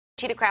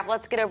Cheetah Craft,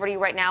 let's get over to you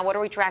right now. What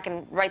are we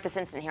tracking right this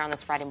instant here on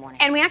this Friday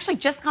morning? And we actually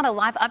just got a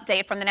live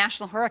update from the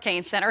National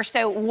Hurricane Center.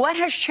 So what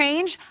has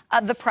changed?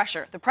 The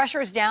pressure. The pressure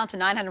is down to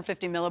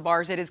 950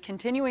 millibars. It is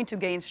continuing to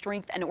gain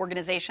strength and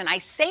organization. I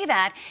say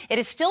that it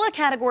is still a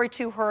Category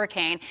 2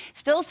 hurricane,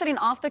 still sitting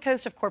off the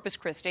coast of Corpus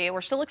Christi.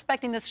 We're still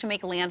expecting this to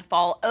make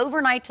landfall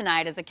overnight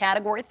tonight as a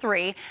Category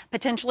 3,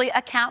 potentially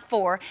a Cat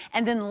 4,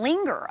 and then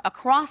linger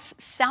across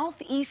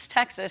southeast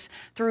Texas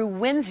through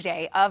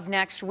Wednesday of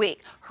next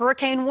week.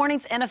 Hurricane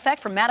warnings in effect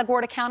from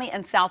Matagorda County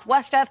and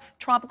southwest of.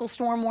 Tropical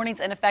storm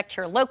warnings in effect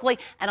here locally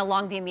and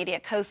along the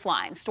immediate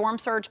coastline. Storm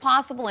surge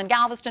possible in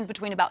Galveston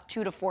between about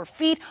 2 to 4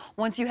 feet.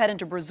 Once you head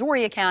into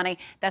Brazoria County,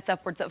 that's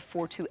upwards of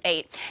 4 to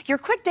 8. Your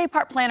quick day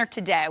part planner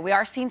today. We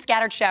are seeing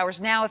scattered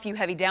showers now, a few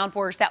heavy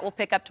downpours that will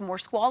pick up to more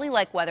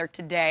squally-like weather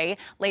today,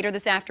 later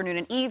this afternoon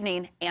and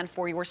evening, and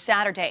for your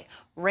Saturday.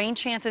 Rain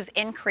chances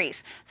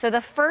increase. So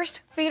the first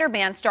feeder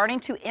band starting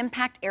to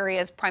impact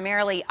areas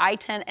primarily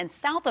I-10 and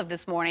south of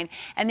this morning.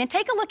 And then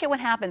take a look at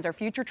what happens. Our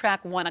future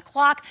track 1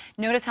 o'clock.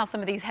 Notice how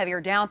some of these heavier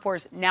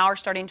downpours now are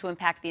starting to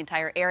impact the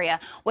entire area.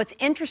 What's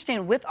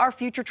interesting with our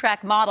future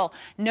track model,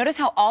 notice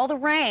how all the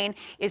rain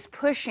is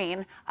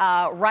pushing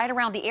right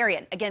around the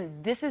area. Again,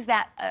 this is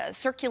that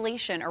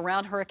circulation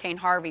around Hurricane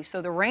Harvey. So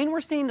the rain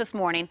we're seeing this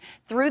morning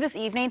through this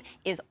evening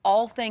is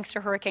all thanks to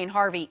Hurricane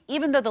Harvey,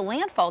 even though the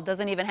landfall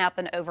doesn't even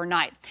happen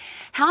overnight.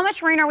 How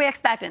much rain are we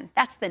expecting?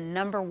 That's the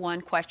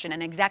 #1 question,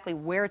 and exactly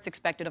where it's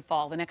expected to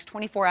fall. The next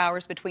 24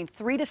 hours, between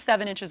 3 to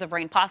 7 inches of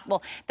rain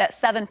possible. That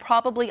 7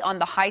 probably on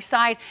the high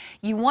side.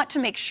 You want to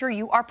make sure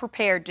you are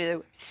prepared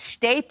to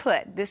stay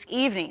put this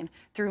evening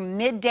through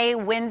midday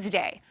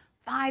Wednesday.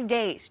 5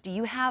 days. Do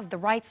you have the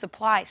right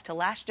supplies to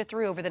last you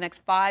through over the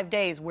next 5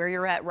 days where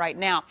you're at right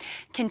now?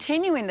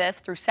 Continuing this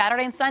through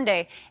Saturday and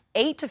Sunday,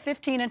 8 to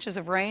 15 inches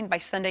of rain by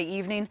Sunday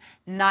evening,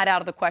 not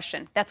out of the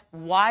question. That's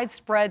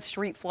widespread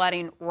street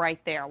flooding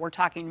right there. We're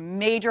talking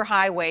major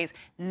highways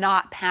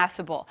not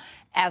passable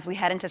as we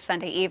head into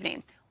Sunday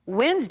evening.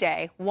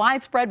 Wednesday,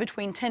 widespread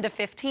between 10 to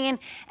 15,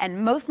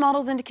 and most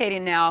models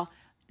indicating now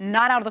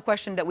not out of the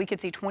question that we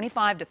could see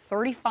 25 to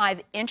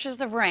 35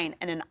 inches of rain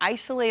in an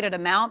isolated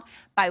amount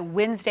by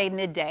Wednesday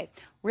midday.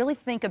 Really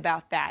think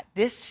about that.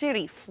 This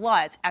city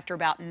floods after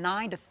about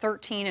 9 to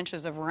 13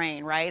 inches of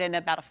rain, right, in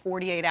about a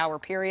 48-hour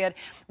period.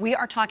 We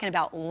are talking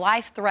about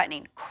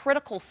life-threatening,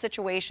 critical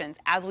situations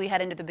as we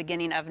head into the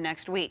beginning of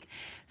next week.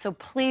 So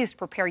please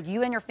prepare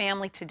you and your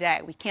family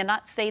today. We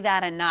cannot say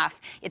that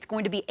enough. It's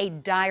going to be a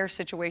dire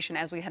situation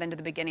as we head into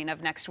the beginning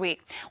of next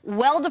week.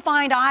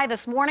 Well-defined eye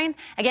this morning.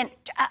 Again,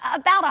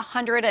 about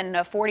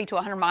 140 to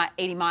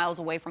 180 miles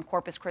away from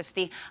Corpus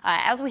Christi.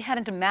 As we head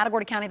into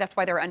Matagorda County, that's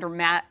why they're under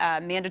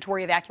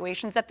mandatory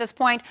evacuations at this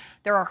point.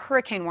 There are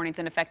hurricane warnings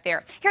in effect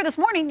there. Here this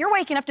morning, you're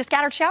waking up to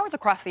scattered showers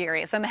across the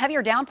area. Some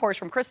heavier downpours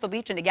from Crystal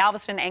Beach into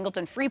Galveston,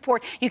 Angleton,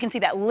 Freeport. You can see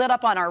that lit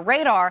up on our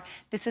radar.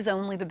 This is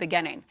only the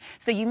beginning.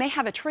 So you may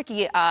have a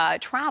tricky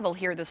travel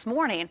here this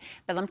morning,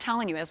 but I'm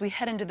telling you, as we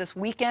head into this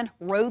weekend,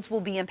 roads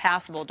will be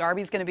impassable.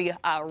 Darby's going to be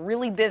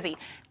really busy.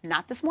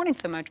 Not this morning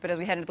so much, but as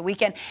we head into the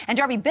weekend. And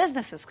Darby,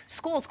 businesses,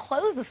 schools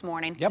closed this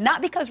morning,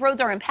 not because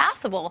roads are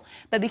impassable,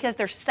 but because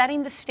they're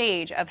setting the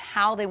stage of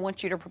how they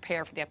want you to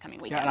prepare for the upcoming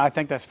weekend. Yeah, and I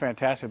think that's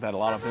fantastic that a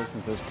lot of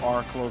businesses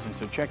are closing.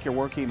 So check your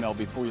work email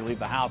before you leave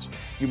the house.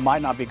 You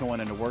might not be going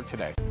into work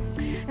today.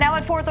 Now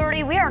at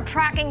 4:30, we are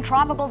tracking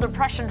Tropical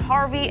Depression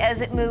Harvey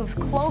as it moves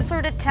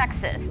closer to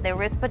Texas.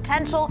 There is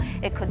potential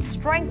it could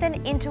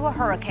strengthen into a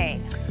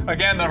hurricane.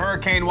 Again, the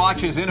hurricane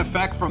watch is in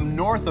effect from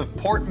north of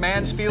Port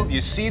Mansfield.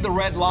 You see the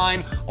red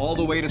line all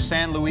the way to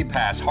San Luis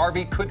Pass.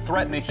 Harvey could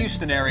threaten the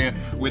Houston area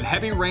with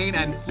heavy rain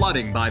and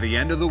flooding by the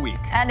end of the week.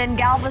 And in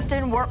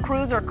Galveston, work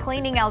crews are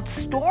cleaning out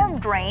storm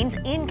drains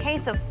in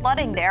case of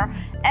flooding there.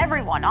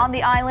 Everyone on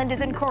the island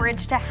is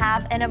encouraged to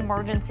have an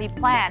emergency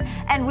plan.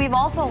 And we've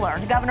also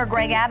learned Governor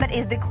Greg Abbott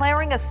is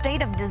declaring a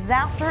state of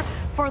disaster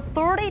for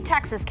 30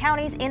 Texas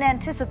counties in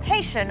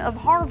anticipation of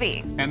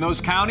Harvey. And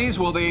those counties,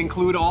 well, they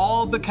include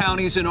all the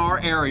counties in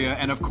our area.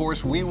 And of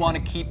course, we want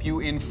to keep you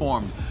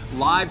informed.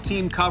 Live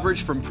team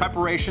coverage from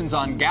preparations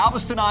on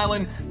Galveston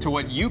Island to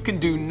what you can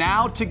do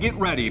now to get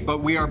ready. But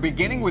we are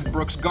beginning with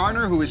Brooks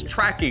Garner, who is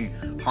tracking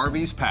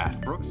Harvey's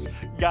path. Brooks?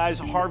 Guys,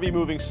 Harvey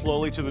moving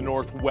slowly to the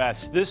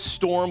northwest. This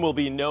storm will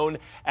be known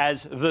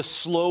as the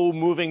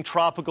slow-moving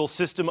tropical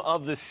system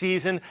of the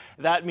season.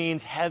 That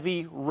means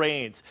heavy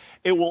rains.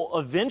 It will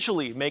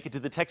eventually make it to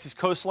the Texas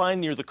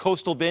coastline near the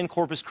coastal bend,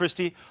 Corpus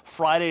Christi,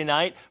 Friday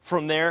night.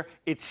 From there,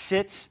 it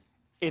sits,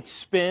 it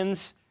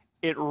spins,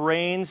 it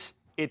rains,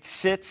 it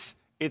sits,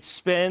 it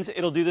spins.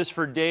 It'll do this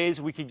for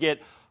days. We could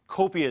get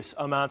copious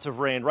amounts of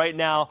rain. Right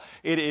now,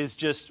 it is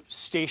just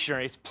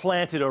stationary. It's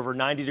planted over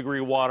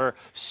 90-degree water,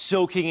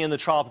 soaking in the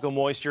tropical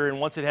moisture, and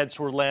once it heads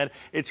toward land,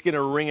 it's going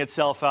to wring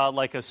itself out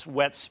like a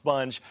wet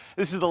sponge.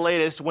 This is the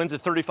latest. Winds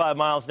at 35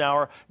 miles an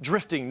hour,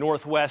 drifting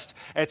northwest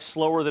at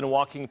slower than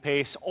walking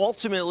pace.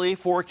 Ultimately,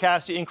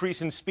 forecast to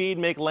increase in speed,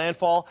 make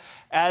landfall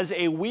as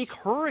a weak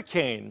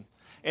hurricane.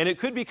 and it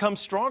could become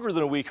stronger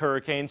than a weak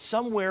hurricane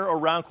somewhere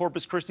around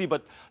Corpus Christi.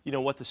 But you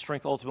know what? The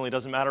strength ultimately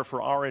doesn't matter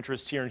for our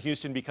interests here in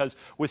Houston, because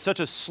with such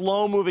a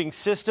slow-moving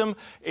system,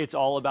 it's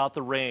all about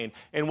the rain.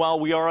 And while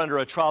we are under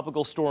a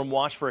tropical storm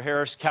watch for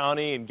Harris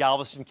County and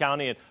Galveston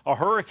County, and a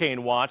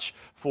hurricane watch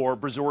for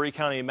Brazoria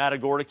County and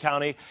Matagorda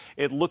County,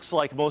 it looks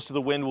like most of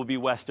the wind will be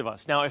west of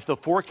us. Now, if the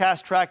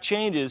forecast track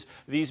changes,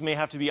 these may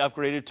have to be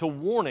upgraded to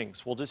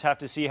warnings. We'll just have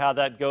to see how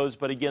that goes.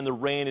 But again, the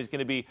rain is going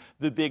to be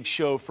the big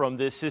show from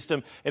this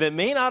system. And it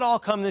may not all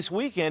come this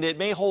weekend. It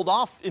may hold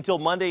off until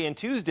Monday and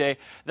Tuesday.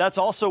 That's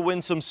also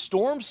when some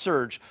storm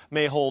surge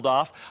may hold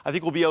off. I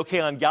think we'll be okay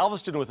on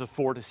Galveston with a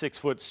 4 to 6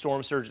 foot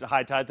storm surge at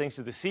high tide thanks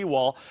to the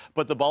seawall.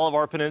 But the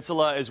Bolivar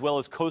Peninsula as well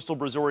as coastal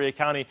Brazoria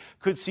County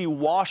could see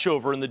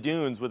washover in the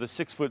dunes with a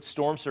 6-foot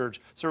storm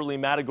surge. Certainly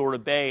Matagorda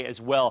Bay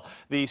as well.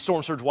 The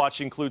storm surge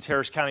watch includes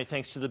Harris County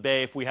thanks to the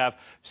bay if we have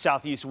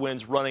southeast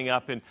winds running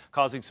up and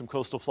causing some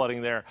coastal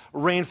flooding there.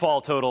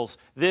 Rainfall totals.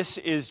 This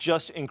is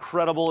just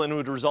incredible and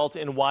would result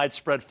in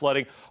widespread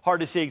flooding. Hard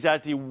to say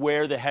exactly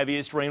where the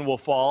heaviest rain will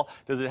fall.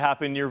 Does it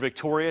happen near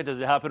Victoria? Does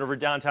it happen over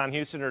downtown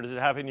Houston, or does it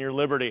happen near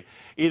Liberty?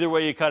 Either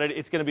way you cut it,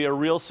 it's going to be a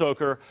real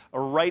soaker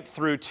right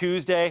through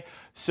Tuesday.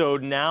 So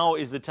now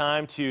is the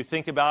time to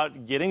think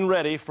about getting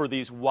ready for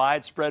these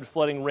widespread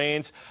flooding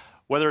rains.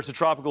 Whether it's a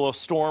tropical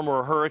storm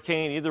or a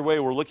hurricane, either way,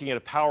 we're looking at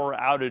a power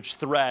outage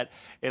threat.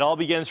 It all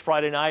begins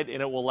Friday night,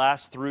 and it will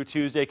last through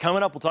Tuesday.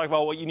 Coming up, we'll talk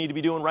about what you need to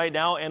be doing right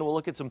now, and we'll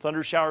look at some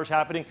thunder showers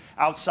happening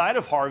outside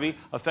of Harvey,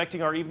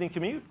 affecting our evening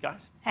commute,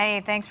 guys.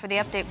 Hey, thanks for the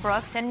update,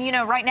 Brooks. And, you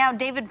know, right now,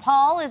 David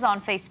Paul is on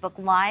Facebook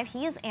Live.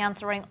 He is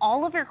answering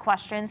all of your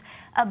questions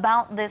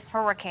about this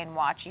hurricane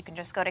watch. You can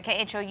just go to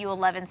KHOU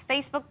 11's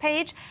Facebook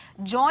page,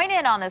 join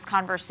in on this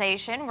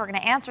conversation. We're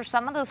going to answer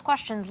some of those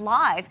questions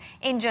live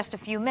in just a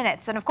few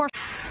minutes. And, of course,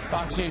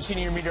 Fox News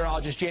senior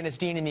meteorologist Janice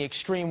Dean in the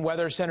Extreme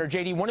Weather Center.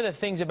 JD, one of the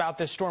things about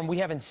this storm, we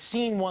haven't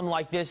seen one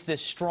like this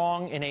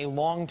strong in a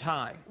long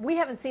time. We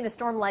haven't seen a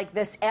storm like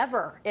this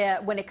ever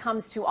when it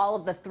comes to all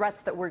of the threats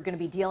that we're going to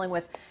be dealing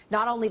with.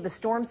 Not only the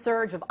storm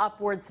surge of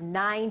upwards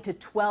 9 to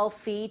 12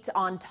 feet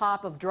on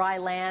top of dry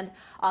land,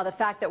 the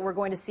fact that we're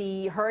going to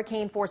see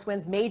hurricane force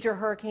winds, major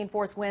hurricane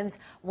force winds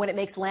when it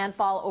makes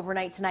landfall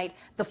overnight tonight.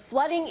 The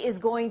flooding is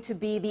going to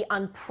be the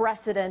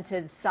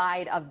unprecedented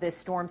side of this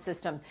storm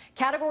system.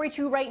 Category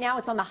 2 right now,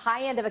 it's on the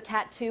high end of a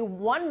Cat 2,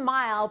 1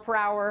 mile per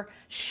hour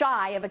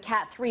shy of a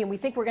Cat 3, and we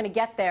think we're going to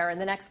get there in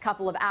the next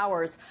couple of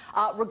hours.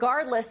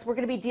 Regardless, we're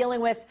going to be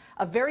dealing with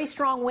very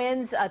strong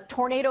winds, a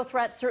tornado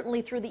threat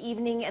certainly through the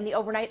evening and the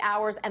overnight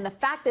hours, and the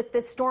fact that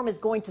this storm is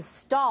going to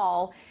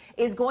stall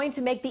is going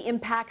to make the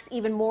impacts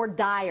even more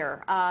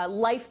dire,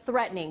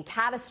 life-threatening,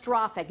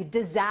 catastrophic,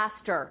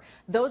 disaster.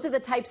 Those are the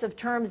types of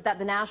terms that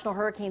the National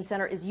Hurricane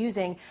Center is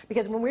using,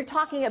 because when we're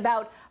talking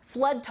about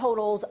flood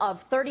totals of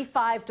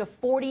 35 to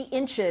 40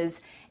 inches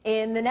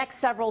in the next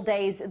several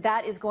days,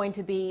 that is going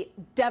to be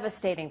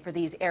devastating for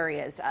these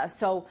areas.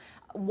 So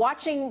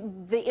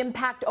watching the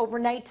impact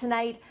overnight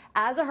tonight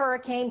as a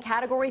hurricane,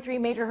 Category 3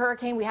 major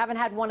hurricane. We haven't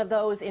had one of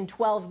those in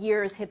 12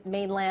 years hit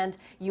mainland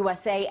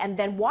USA. And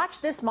then watch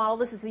this model.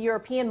 This is the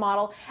European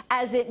model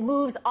as it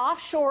moves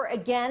offshore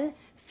again,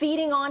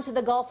 feeding onto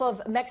the Gulf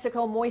of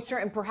Mexico moisture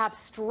and perhaps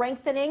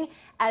strengthening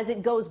as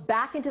it goes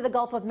back into the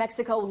Gulf of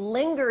Mexico,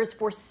 lingers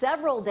for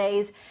several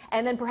days,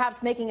 and then perhaps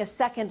making a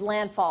second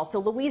landfall. So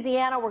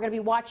Louisiana, we're going to be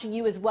watching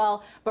you as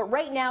well. But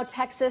right now,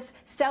 Texas,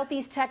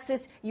 Southeast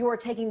Texas, you are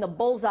taking the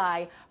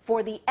bullseye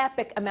for the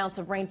epic amounts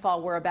of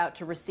rainfall we're about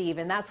to receive.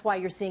 And that's why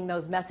you're seeing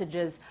those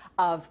messages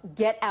of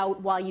get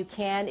out while you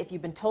can. If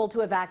you've been told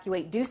to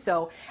evacuate, do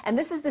so. And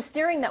this is the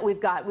steering that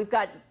we've got. We've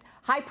got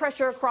high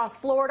pressure across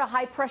Florida,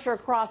 high pressure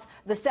across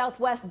the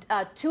southwest.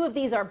 Two of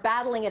these are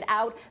battling it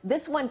out.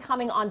 This one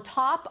coming on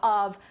top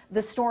of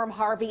the storm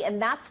Harvey,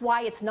 and that's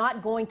why it's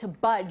not going to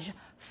budge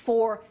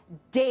for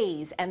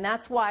days. And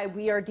that's why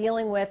we are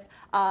dealing with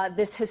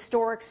this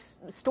historic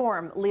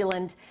storm,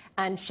 Leland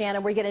and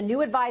Shannon. We get a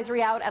new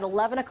advisory out at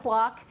 11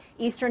 o'clock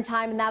Eastern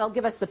time, and that'll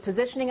give us the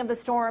positioning of the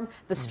storm,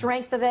 the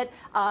strength of it,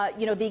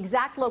 you know, the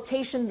exact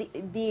location,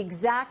 the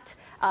exact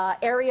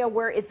area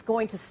where it's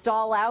going to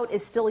stall out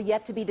is still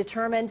yet to be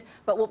determined.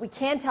 But what we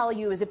can tell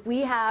you is if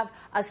we have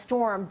a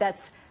storm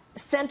that's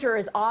center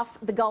is off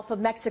the Gulf of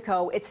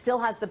Mexico, it still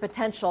has the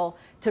potential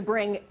to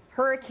bring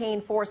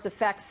hurricane force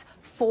effects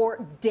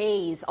for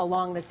days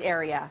along this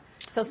area.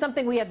 So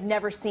something we have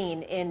never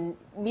seen in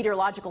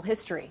meteorological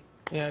history.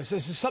 Yeah, so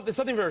it's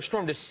something for a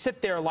storm to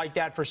sit there like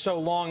that for so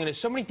long, and as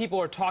so many people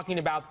are talking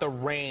about the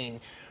rain,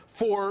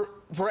 for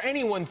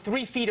anyone,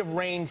 3 feet of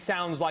rain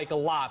sounds like a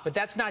lot, but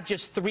that's not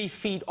just 3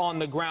 feet on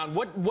the ground.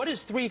 What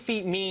does 3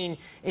 feet mean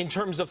in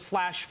terms of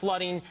flash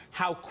flooding?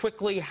 How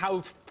quickly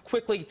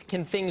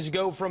can things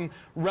go from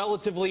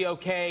relatively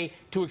okay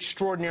to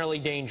extraordinarily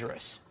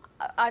dangerous?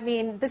 I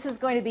mean, this is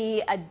going to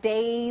be a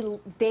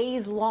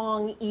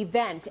days-long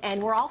event,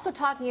 and we're also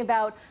talking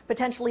about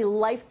potentially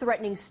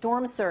life-threatening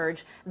storm surge.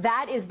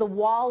 That is the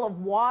wall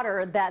of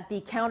water that the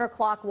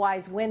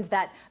counterclockwise winds,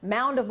 that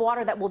mound of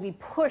water that will be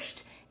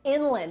pushed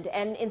inland,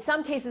 and in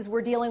some cases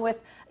we're dealing with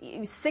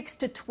 6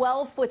 to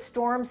 12 foot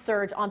storm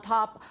surge on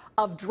top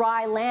of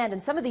dry land,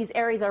 and some of these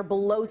areas are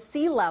below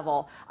sea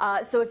level.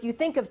 So if you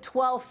think of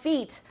 12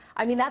 feet,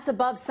 I mean, that's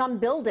above some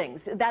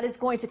buildings. That is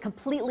going to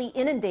completely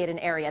inundate an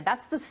area.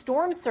 That's the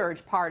storm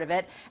surge part of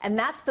it, and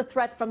that's the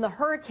threat from the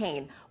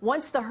hurricane.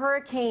 Once the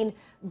hurricane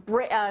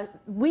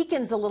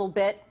weakens a little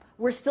bit,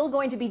 we're still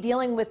going to be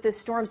dealing with this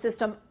storm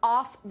system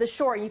off the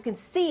shore. You can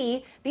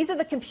see these are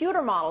the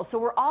computer models, so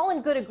we're all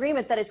in good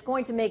agreement that it's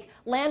going to make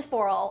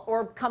landfall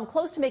or come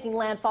close to making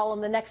landfall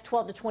in the next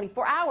 12 to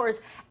 24 hours.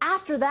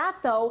 After that,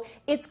 though,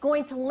 it's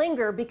going to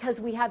linger because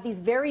we have these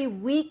very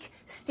weak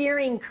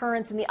steering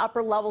currents in the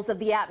upper levels of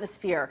the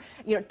atmosphere.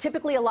 You know,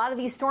 typically a lot of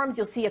these storms,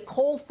 you'll see a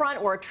cold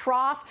front or a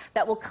trough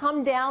that will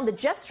come down. The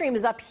jet stream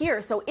is up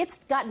here, so it's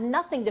got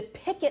nothing to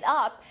pick it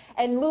up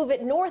and move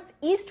it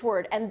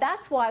northeastward. And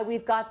that's why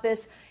we've got this,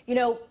 you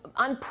know,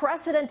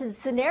 unprecedented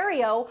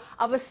scenario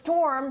of a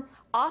storm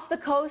off the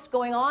coast,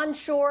 going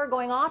onshore,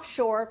 going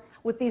offshore.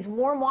 With these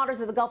warm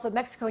waters of the Gulf of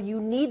Mexico, you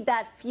need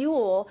that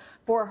fuel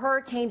for a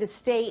hurricane to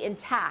stay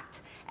intact.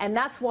 And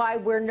that's why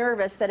we're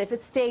nervous that if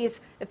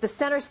the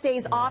center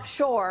stays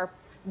offshore,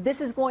 this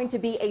is going to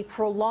be a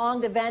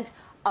prolonged event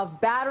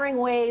of battering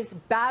waves,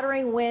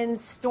 battering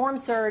winds,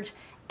 storm surge,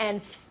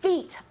 and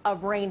feet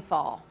of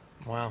rainfall.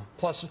 Wow.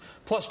 Plus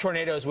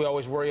tornadoes we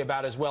always worry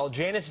about as well.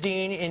 Janice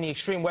Dean in the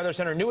Extreme Weather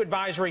Center. New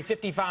advisory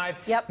 55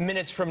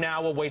 minutes from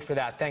now. We'll wait for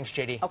that. Thanks,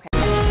 JD. Okay.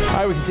 All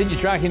right, we continue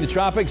tracking the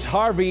tropics.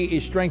 Harvey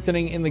is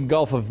strengthening in the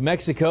Gulf of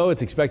Mexico.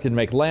 It's expected to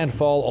make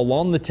landfall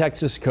along the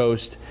Texas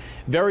coast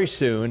very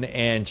soon,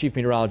 and Chief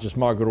Meteorologist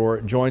Margaret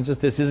Orr joins us.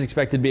 This is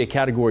expected to be a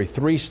Category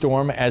 3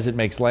 storm as it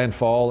makes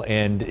landfall,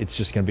 and it's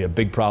just going to be a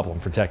big problem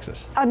for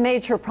Texas. A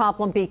major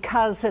problem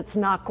because it's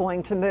not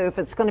going to move.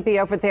 It's going to be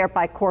over there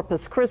by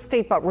Corpus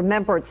Christi, but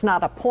remember, it's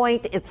not a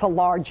point, it's a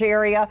large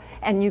area,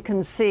 and you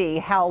can see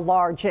how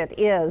large it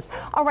is.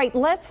 All right,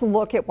 let's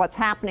look at what's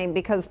happening,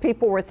 because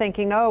people were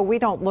thinking, oh, we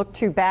don't look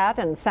too bad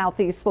in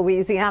southeast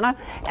Louisiana,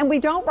 and we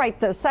don't right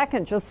this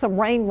second, just some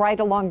rain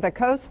right along the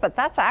coast, but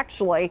that's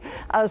actually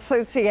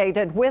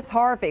associated with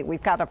Harvey.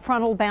 We've got a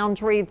frontal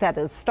boundary that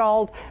is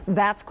stalled.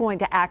 That's going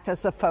to act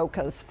as a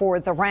focus for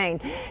the rain.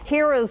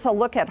 Here is a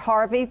look at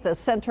Harvey, the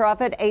center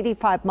of it,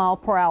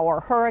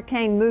 85-mile-per-hour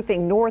hurricane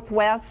moving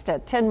northwest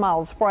at 10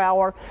 miles per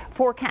hour,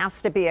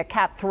 forecast to be a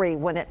Cat 3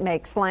 when it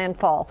makes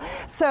landfall.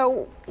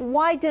 So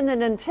why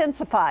didn't it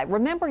intensify?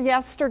 Remember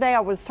yesterday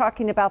I was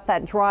talking about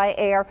that dry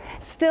air?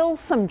 Still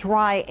some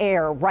dry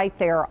air right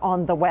there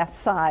on the west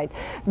side.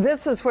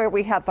 This is where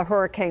we have the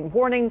hurricane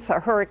warnings, a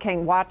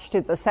hurricane watch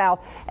to the south,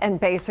 and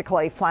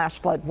basically flash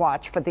flood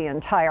watch for the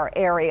entire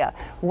area.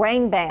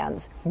 Rain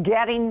bands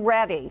getting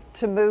ready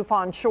to move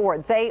onshore.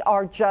 They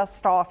are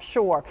just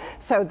offshore.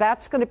 So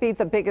that's going to be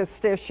the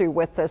biggest issue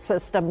with the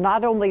system,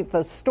 not only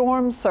the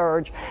storm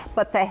surge,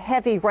 but the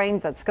heavy rain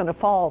that's going to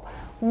fall.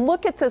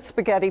 Look at the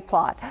spaghetti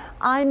plot.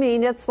 I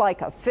mean, it's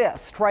like a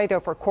fist right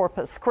over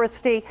Corpus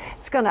Christi.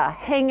 It's going to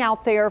hang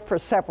out there for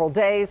several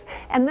days,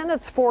 and then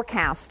it's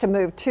forecast to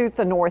move to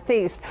the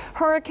northeast.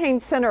 Hurricane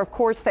Center, of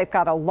course, they've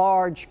got a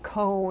large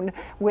cone,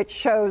 which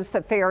shows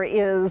that there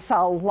is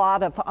a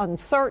lot of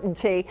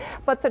uncertainty,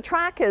 but the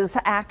track is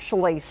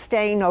actually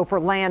staying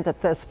over land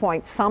at this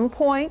point. Some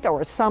point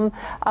or some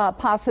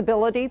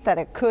possibility that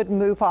it could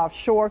move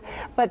offshore,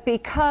 but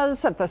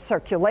because of the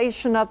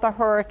circulation of the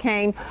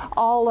hurricane,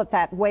 all of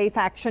that wave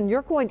action,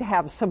 you're going to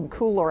have some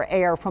cooler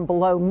air from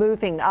below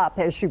moving up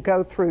as you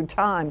go through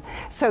time.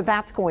 So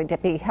that's going to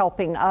be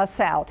helping us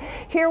out.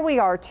 Here we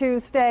are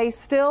Tuesday,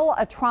 still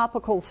a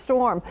tropical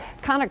storm,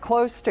 kind of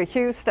close to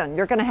Houston.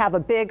 You're going to have a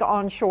big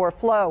onshore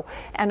flow,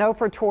 and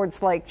over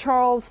towards Lake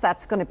Charles,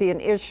 that's going to be an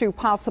issue,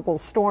 possible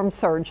storm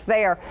surge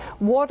there.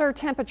 Water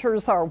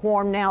temperatures are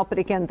warm now, but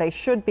again, they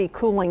should be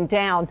cooling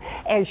down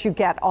as you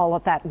get all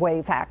of that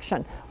wave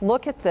action.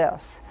 Look at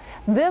this.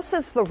 This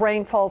is the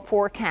rainfall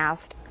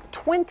forecast.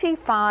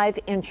 25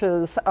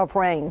 inches of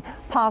rain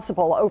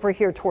possible over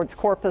here towards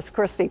Corpus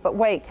Christi. But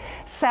wait,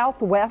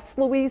 southwest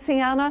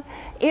Louisiana,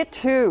 it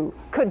too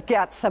could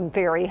get some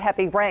very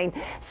heavy rain.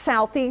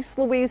 Southeast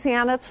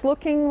Louisiana, it's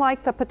looking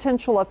like the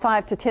potential of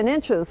 5 to 10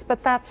 inches,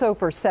 but that's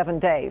over 7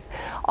 days.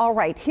 All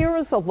right, here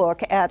is a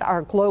look at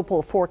our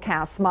global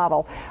forecast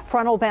model.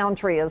 Frontal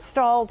boundary is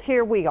stalled.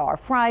 Here we are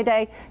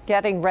Friday,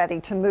 getting ready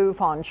to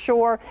move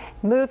onshore.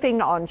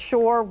 Moving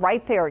onshore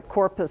right there at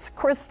Corpus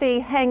Christi,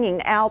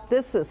 hanging out.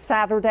 This is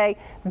Saturday,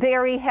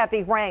 very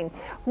heavy rain.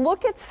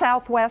 Look at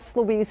southwest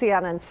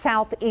Louisiana and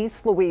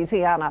southeast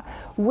Louisiana.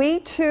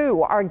 We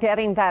too are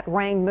getting that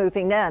rain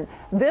moving in.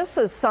 This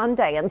is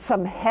Sunday, and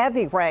some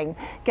heavy rain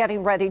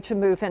getting ready to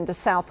move into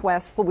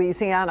southwest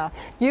Louisiana.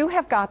 You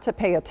have got to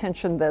pay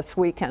attention this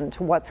weekend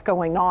to what's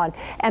going on,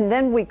 and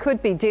then we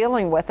could be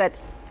dealing with it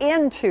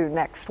into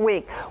next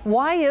week.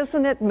 Why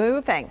isn't it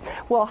moving?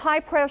 Well, high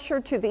pressure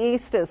to the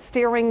east is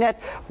steering it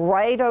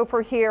right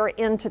over here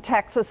into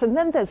Texas, and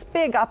then this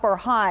big upper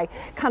high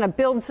kind of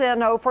builds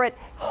in over it,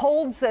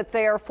 holds it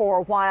there for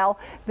a while.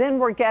 Then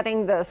we're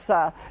getting this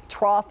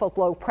trough of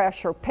low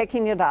pressure,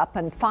 picking it up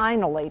and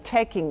finally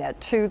taking it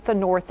to the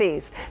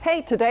northeast.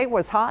 Hey, today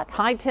was hot,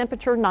 high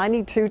temperature,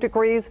 92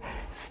 degrees,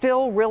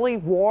 still really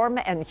warm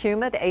and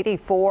humid,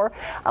 84.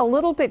 A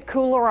little bit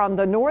cooler on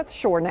the north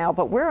shore now,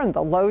 but we're in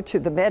the low to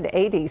the mid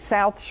 80s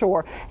south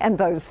shore, and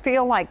those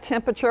feel like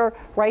temperature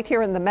right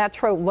here in the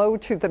metro, low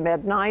to the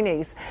mid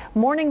 90s.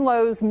 Morning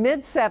lows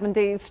mid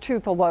 70s to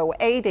the low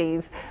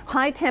 80s.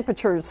 High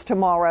temperatures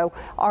tomorrow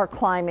are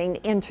climbing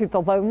into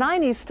the low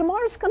 90s.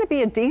 Tomorrow's going to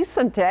be a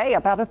decent day,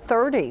 about a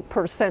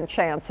 30%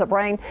 chance of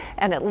rain,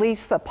 and at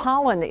least the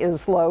pollen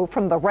is low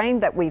from the rain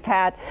that we've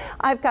had.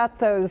 I've got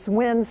those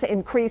winds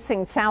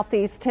increasing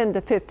southeast 10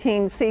 to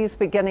 15, seas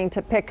beginning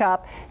to pick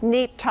up,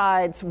 neap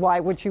tides. Why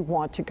would you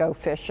want to go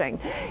fishing?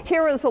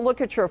 Here is a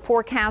look at your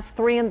forecast.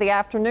 3 in the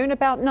afternoon,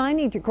 about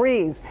 90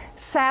 degrees.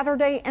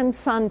 Saturday and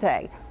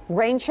Sunday.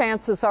 Rain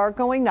chances are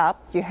going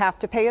up. You have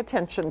to pay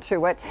attention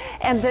to it.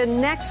 And then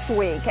next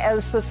week,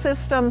 as the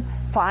system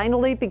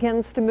finally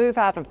begins to move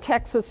out of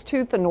Texas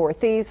to the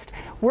northeast,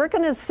 we're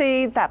going to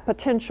see that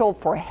potential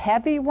for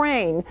heavy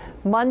rain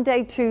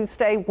Monday,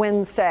 Tuesday,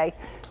 Wednesday,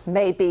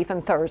 maybe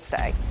even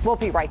Thursday. We'll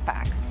be right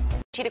back.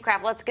 Cheetah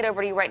Craft, let's get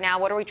over to you right now.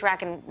 What are we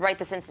tracking right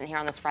this instant here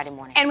on this Friday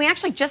morning? And we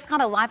actually just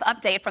got a live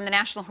update from the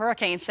National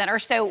Hurricane Center.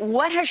 So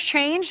what has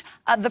changed?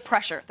 The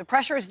pressure. The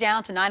pressure is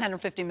down to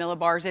 950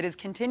 millibars. It is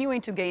continuing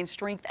to gain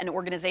strength and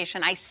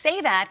organization. I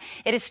say that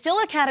it is still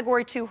a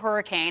Category 2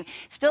 hurricane,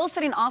 still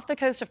sitting off the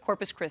coast of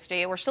Corpus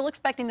Christi. We're still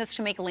expecting this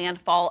to make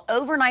landfall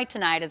overnight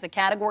tonight as a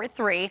Category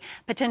 3,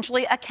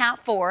 potentially a Cat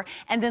 4,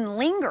 and then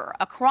linger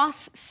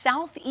across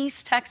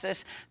southeast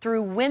Texas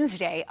through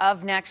Wednesday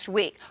of next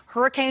week.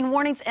 Hurricane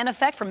warnings in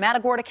effect from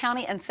Matagorda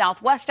County and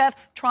southwest of.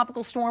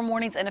 Tropical storm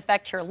warnings in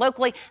effect here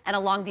locally and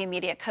along the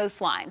immediate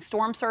coastline.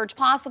 Storm surge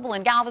possible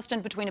in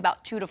Galveston between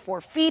about 2 to 4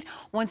 feet.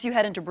 Once you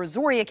head into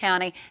Brazoria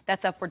County,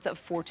 that's upwards of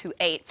 4 to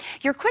 8.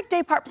 Your quick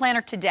day part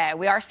planner today.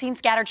 We are seeing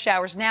scattered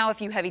showers now, a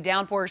few heavy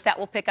downpours that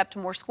will pick up to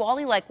more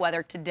squally-like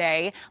weather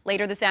today,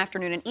 later this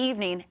afternoon and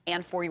evening,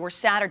 and for your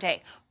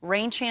Saturday.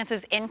 Rain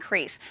chances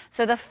increase.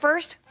 So the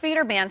first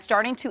feeder band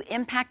starting to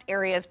impact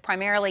areas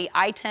primarily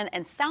I-10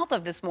 and south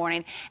of this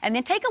morning. And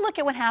then take a look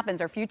at what happens.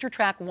 Our future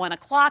track 1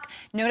 o'clock.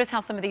 Notice how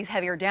some of these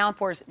heavier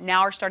downpours now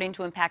are starting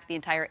to impact the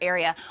entire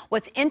area.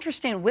 What's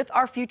interesting with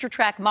our future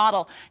track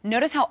model,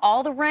 notice how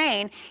all the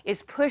rain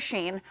is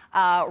pushing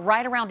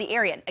right around the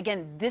area.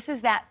 Again, this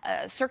is that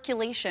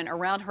circulation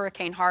around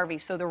Hurricane Harvey.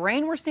 So the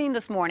rain we're seeing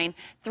this morning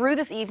through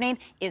this evening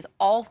is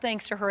all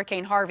thanks to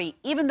Hurricane Harvey,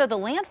 even though the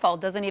landfall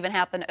doesn't even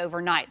happen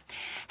overnight.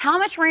 How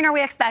much rain are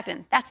we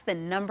expecting? That's the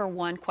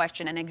 #1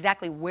 question, and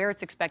exactly where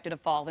it's expected to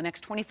fall. The next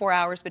 24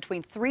 hours,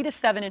 between 3 to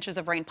 7 inches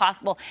of rain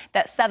possible.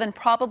 That 7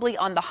 probably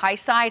on the high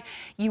side.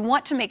 You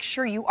want to make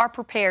sure you are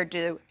prepared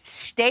to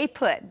stay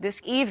put this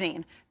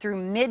evening through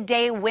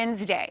midday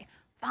Wednesday.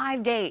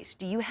 5 days.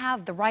 Do you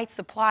have the right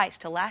supplies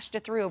to last you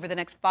through over the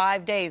next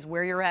 5 days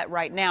where you're at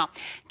right now?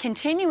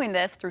 Continuing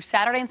this through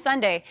Saturday and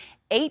Sunday,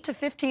 8 to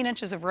 15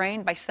 inches of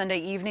rain by Sunday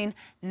evening,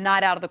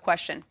 not out of the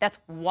question. That's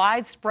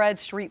widespread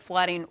street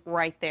flooding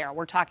right there.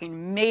 We're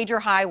talking major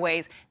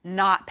highways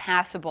not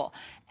passable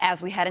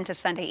as we head into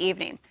Sunday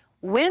evening.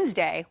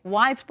 Wednesday,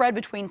 widespread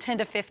between 10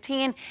 to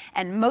 15,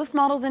 and most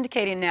models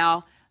indicating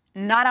now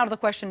not out of the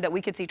question that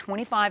we could see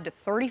 25 to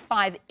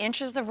 35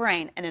 inches of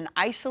rain in an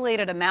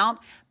isolated amount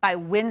by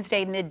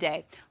Wednesday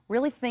midday.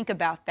 Really think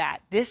about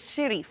that. This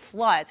city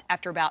floods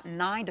after about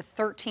 9 to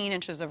 13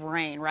 inches of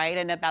rain, right,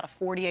 in about a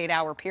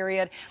 48-hour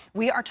period.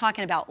 We are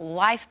talking about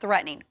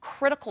life-threatening,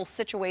 critical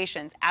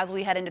situations as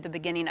we head into the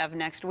beginning of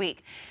next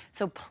week.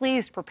 So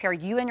please prepare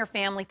you and your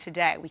family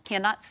today. We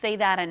cannot say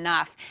that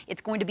enough.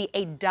 It's going to be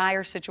a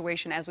dire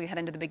situation as we head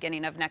into the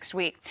beginning of next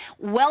week.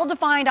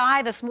 Well-defined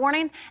eye this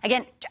morning.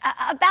 Again,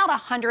 about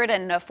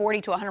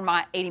 140 to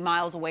 180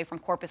 miles away from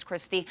Corpus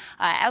Christi.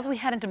 As we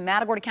head into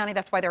Matagorda County,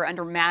 that's why they're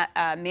under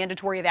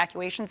mandatory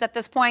evacuations at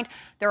this point.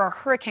 There are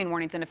hurricane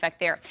warnings in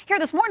effect there. Here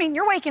this morning,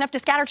 you're waking up to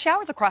scattered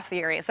showers across the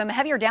area. Some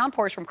heavier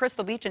downpours from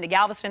Crystal Beach into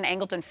Galveston,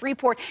 Angleton,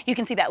 Freeport. You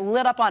can see that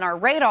lit up on our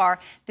radar.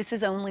 This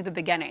is only the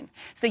beginning.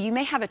 So you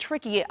may have a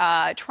tricky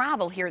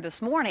travel here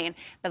this morning,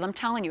 but I'm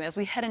telling you, as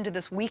we head into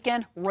this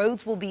weekend,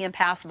 roads will be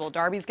impassable.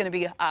 Darby's going to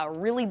be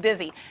really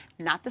busy.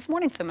 Not this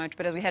morning so much,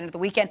 but as we head into the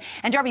weekend.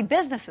 And Darby,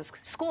 businesses,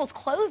 schools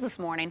closed this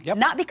morning,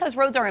 not because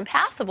roads are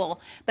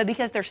impassable, but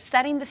because they're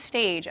setting the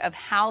stage of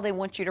how they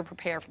want you to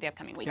prepare for the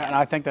upcoming weekend. Yeah, and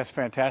I think that's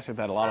fantastic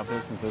that a lot of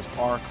businesses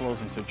are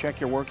closing. So check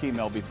your work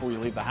email before you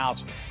leave the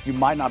house. You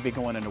might not be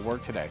going into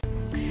work today.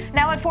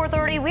 Now at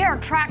 4:30, we are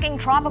tracking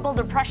Tropical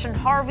Depression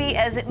Harvey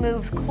as it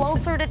moves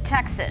closer to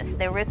Texas.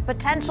 There is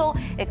potential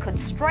it could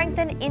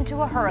strengthen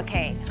into a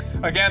hurricane.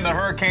 Again, the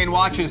hurricane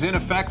watch is in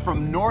effect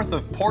from north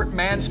of Port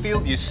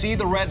Mansfield. You see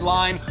the red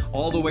line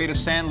all the way to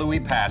San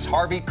Luis Pass.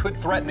 Harvey could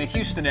threaten the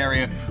Houston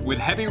area with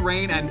heavy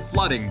rain and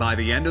flooding by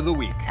the end of the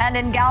week. And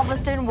in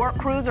Galveston, work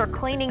crews are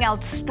cleaning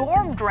out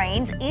storm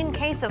drains in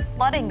case of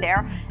flooding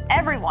there.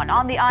 Everyone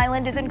on the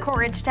island is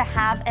encouraged to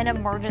have an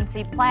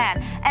emergency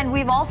plan. And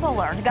we've also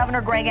learned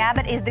Governor Greg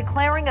Abbott is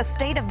declaring a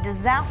state of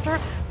disaster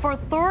for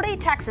 30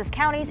 Texas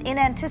counties in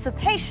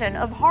anticipation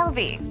of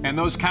Harvey. And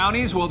those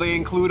counties, well, they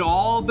include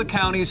all the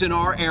counties in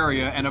our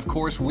area. And of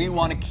course, we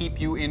want to keep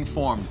you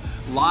informed.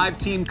 Live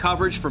team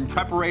coverage from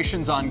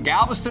preparations on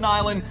Galveston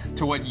Island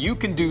to what you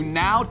can do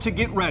now to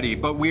get ready.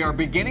 But we are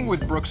beginning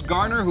with Brooks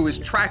Garner, who is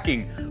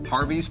tracking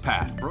Harvey's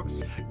path.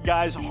 Brooks?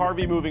 Guys,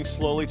 Harvey moving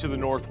slowly to the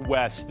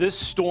northwest. This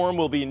storm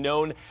will be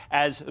known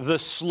as the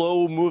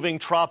slow-moving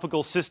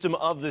tropical system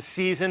of the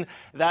season.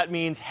 That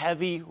means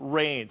heavy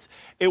rains.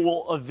 It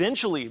will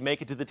eventually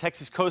make it to the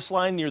Texas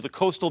coastline near the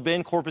coastal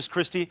bend, Corpus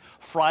Christi,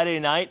 Friday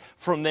night.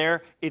 From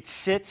there, it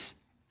sits,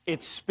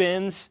 it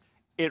spins,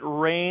 it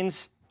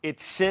rains, it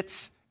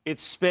sits, it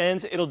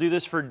spins. It'll do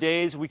this for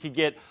days. We could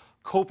get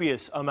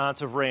copious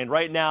amounts of rain.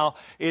 Right now,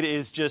 it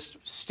is just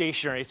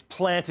stationary. It's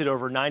planted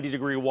over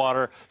 90-degree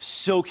water,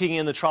 soaking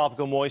in the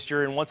tropical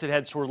moisture, and once it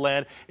heads toward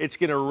land, it's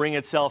going to wring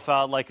itself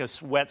out like a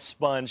wet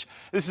sponge.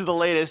 This is the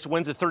latest.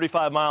 Winds at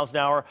 35 miles an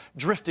hour,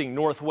 drifting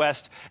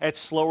northwest at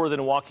slower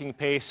than walking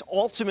pace.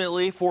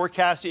 Ultimately,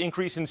 forecast to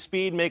increase in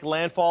speed, make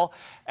landfall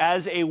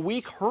as a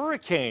weak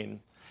hurricane.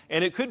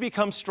 And it could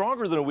become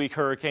stronger than a weak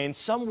hurricane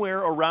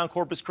somewhere around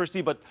Corpus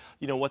Christi. But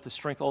you know what? The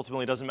strength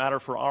ultimately doesn't matter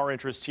for our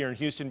interests here in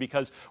Houston,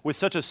 because with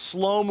such a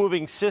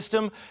slow-moving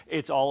system,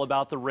 it's all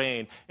about the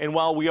rain. And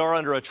while we are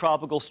under a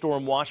tropical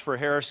storm watch for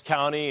Harris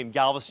County and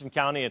Galveston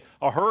County and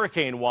a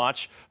hurricane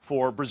watch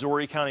for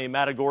Brazoria County and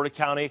Matagorda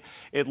County,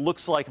 it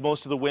looks like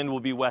most of the wind will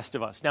be west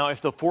of us. Now,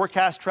 if the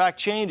forecast track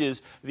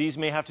changes, these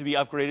may have to be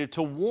upgraded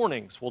to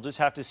warnings. We'll just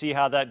have to see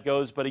how that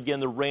goes. But again,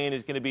 the rain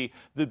is going to be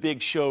the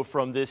big show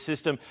from this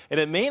system. And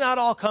it may not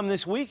all come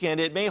this weekend.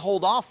 It may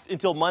hold off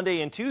until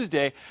Monday and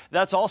Tuesday.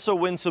 That's also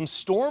when some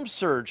storm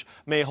surge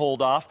may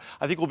hold off.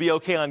 I think we'll be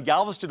okay on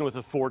Galveston with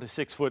a 4 to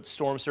 6 foot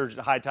storm surge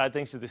at high tide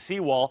thanks to the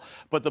seawall.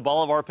 But the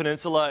Bolivar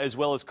Peninsula as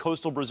well as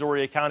coastal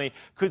Brazoria County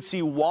could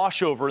see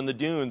washover in the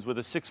dunes with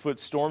a 6-foot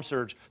storm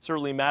surge.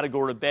 Certainly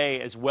Matagorda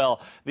Bay as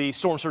well. The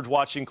storm surge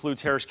watch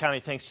includes Harris County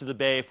thanks to the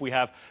bay if we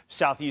have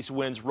southeast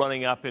winds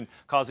running up and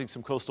causing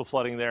some coastal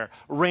flooding there.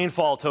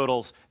 Rainfall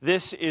totals.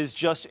 This is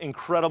just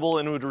incredible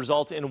and would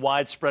result in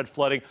widespread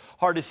flooding.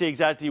 Hard to say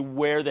exactly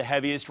where the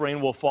heaviest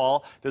rain will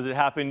fall. Does it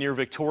happen near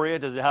Victoria?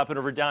 Does it happen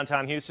over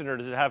downtown Houston? Or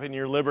does it happen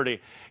near Liberty?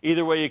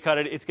 Either way you cut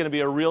it, it's going to be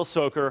a real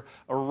soaker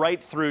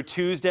right through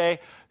Tuesday.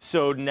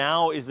 So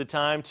now is the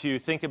time to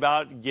think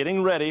about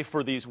getting ready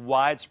for these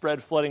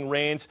widespread flooding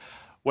rains.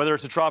 Whether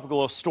it's a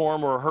tropical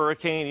storm or a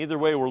hurricane, either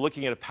way, we're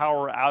looking at a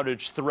power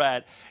outage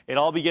threat. It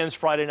all begins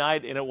Friday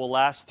night, and it will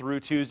last through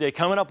Tuesday.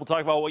 Coming up, we'll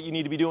talk about what you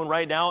need to be doing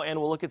right now, and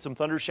we'll look at some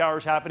thunder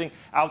showers happening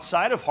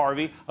outside of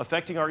Harvey,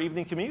 affecting our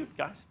evening commute,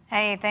 guys.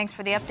 Hey, thanks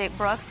for the update,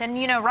 Brooks. And,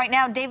 you know, right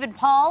now, David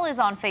Paul is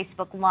on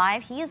Facebook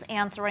Live. He is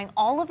answering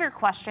all of your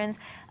questions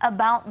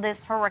about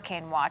this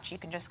hurricane watch. You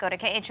can just go to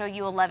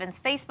KHOU 11's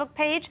Facebook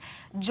page,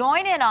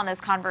 join in on this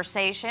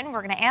conversation.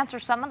 We're going to answer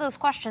some of those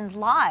questions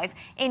live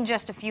in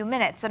just a few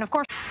minutes. And, of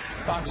course,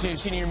 Fox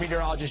News senior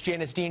meteorologist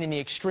Janice Dean in the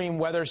Extreme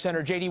Weather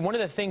Center. JD, one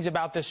of the things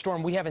about this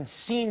storm, we haven't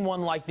seen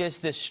one like this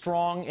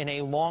strong in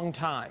a long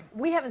time.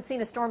 We haven't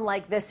seen a storm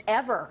like this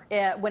ever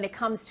when it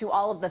comes to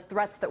all of the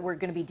threats that we're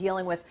going to be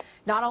dealing with.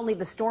 Not only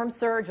the storm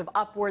surge of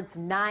upwards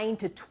 9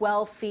 to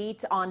 12 feet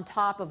on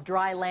top of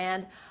dry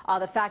land,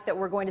 the fact that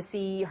we're going to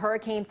see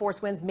hurricane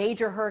force winds,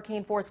 major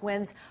hurricane force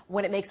winds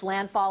when it makes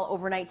landfall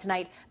overnight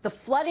tonight. The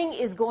flooding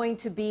is going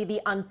to be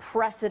the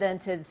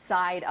unprecedented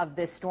side of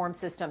this storm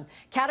system.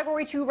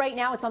 Category 2 right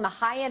now, it's on the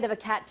high end of a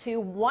Cat 2,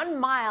 1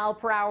 mile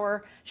per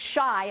hour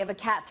shy of a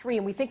Cat 3,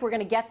 and we think we're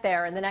going to get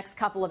there in the next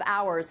couple of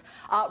hours.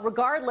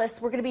 Regardless,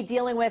 we're going to be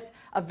dealing with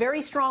a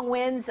very strong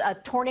winds, a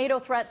tornado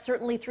threat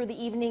certainly through the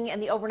evening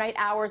and the overnight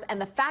hours,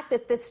 and the fact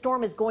that this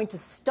storm is going to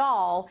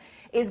stall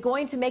is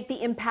going to make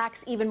the impacts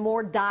even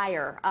more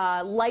dire,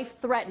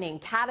 life-threatening,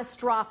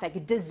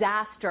 catastrophic,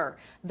 disaster.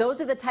 Those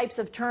are the types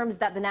of terms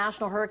that the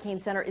National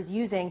Hurricane Center is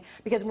using,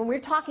 because when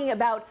we're talking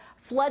about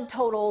flood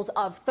totals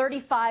of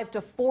 35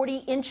 to 40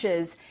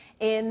 inches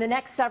in the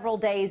next several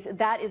days,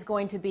 that is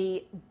going to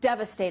be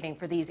devastating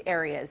for these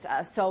areas.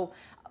 So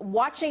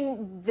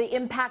watching the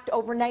impact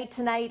overnight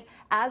tonight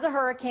as a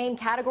hurricane,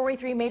 Category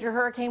 3 major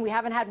hurricane. We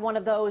haven't had one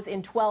of those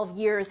in 12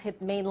 years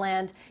hit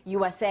mainland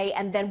USA.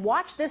 And then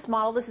watch this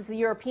model. This is the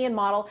European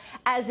model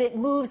as it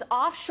moves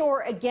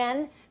offshore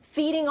again,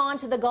 feeding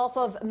onto the Gulf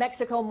of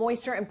Mexico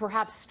moisture and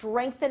perhaps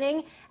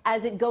strengthening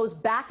as it goes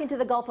back into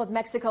the Gulf of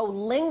Mexico,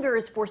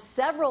 lingers for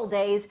several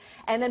days,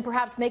 and then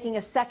perhaps making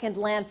a second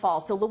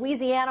landfall. So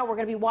Louisiana, we're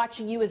going to be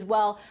watching you as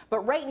well.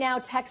 But right now,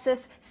 Texas,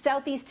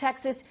 Southeast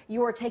Texas,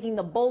 you are taking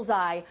the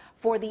bullseye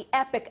for the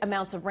epic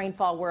amounts of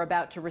rainfall we're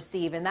about to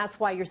receive. And that's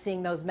why you're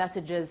seeing those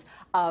messages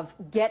of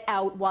get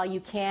out while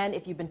you can.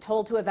 If you've been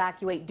told to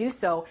evacuate, do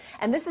so.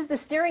 And this is the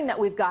steering that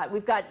we've got.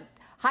 We've got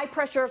high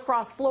pressure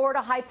across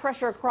Florida, high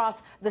pressure across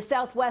the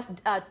Southwest.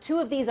 Two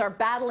of these are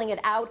battling it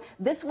out.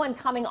 This one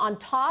coming on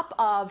top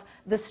of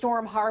the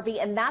storm Harvey,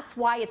 and that's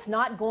why it's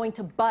not going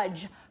to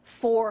budge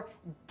for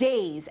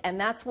days. And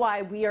that's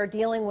why we are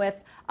dealing with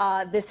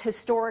this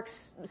historic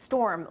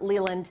storm,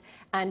 Leland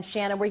and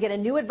Shannon. We get a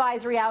new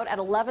advisory out at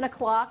 11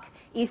 o'clock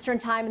Eastern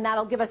time, and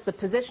that'll give us the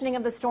positioning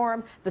of the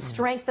storm, the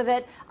strength of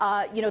it,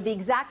 the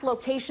exact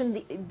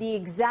location, the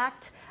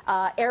exact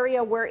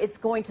area where it's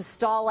going to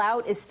stall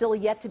out is still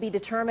yet to be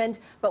determined.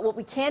 But what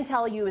we can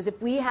tell you is if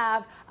we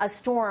have a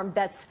storm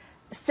that's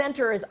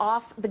center is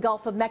off the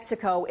Gulf of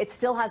Mexico, it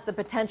still has the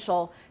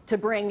potential to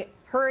bring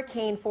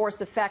hurricane force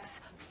effects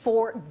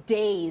for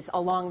days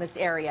along this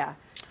area.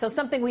 So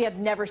something we have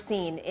never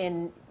seen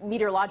in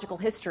meteorological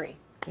history.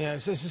 Yeah,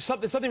 it's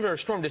something for a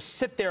storm to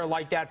sit there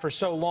like that for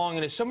so long,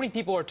 and as so many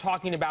people are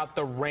talking about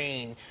the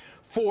rain.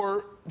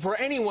 For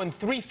anyone,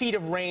 3 feet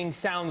of rain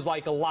sounds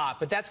like a lot,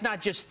 but that's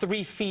not just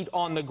 3 feet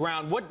on the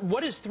ground.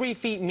 What does 3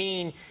 feet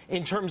mean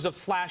in terms of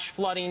flash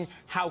flooding?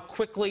 How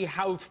quickly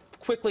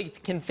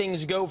can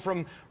things go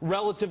from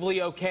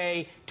relatively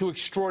okay to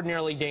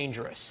extraordinarily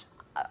dangerous?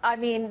 I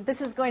mean, this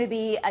is going to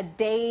be a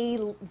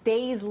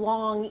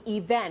days-long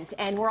event,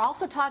 and we're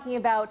also talking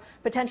about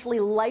potentially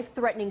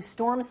life-threatening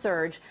storm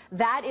surge.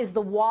 That is the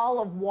wall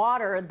of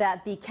water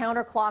that the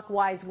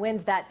counterclockwise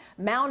winds, that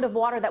mound of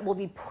water that will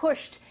be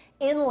pushed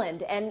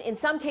inland. And in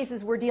some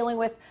cases, we're dealing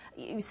with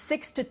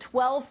 6 to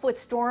 12-foot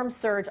storm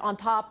surge on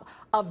top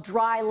of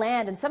dry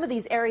land, and some of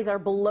these areas are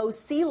below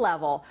sea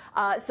level.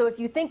 So if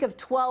you think of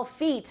 12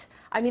 feet,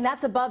 I mean,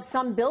 that's above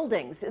some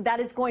buildings.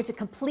 That is going to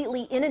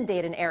completely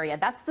inundate an area.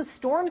 That's the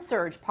storm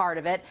surge part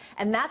of it,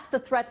 and that's the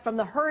threat from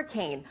the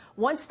hurricane.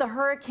 Once the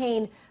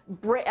hurricane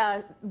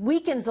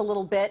weakens a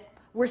little bit,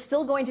 we're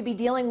still going to be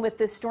dealing with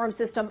this storm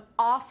system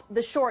off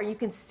the shore. You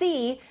can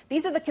see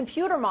these are the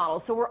computer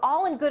models, so we're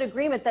all in good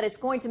agreement that it's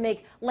going to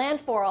make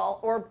landfall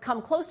or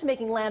come close to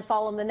making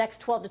landfall in the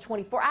next 12 to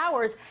 24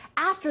 hours.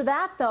 After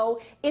that, though,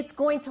 it's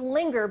going to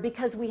linger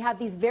because we have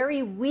these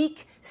very weak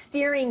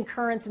steering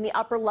currents in the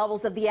upper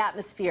levels of the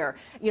atmosphere.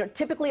 You know,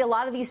 typically a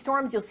lot of these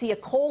storms, you'll see a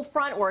cold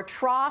front or a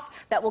trough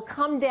that will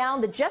come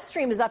down. The jet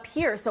stream is up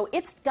here, so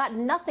it's got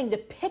nothing to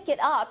pick it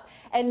up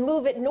and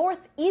move it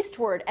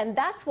northeastward. And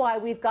that's why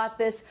we've got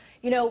this,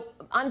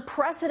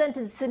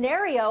 unprecedented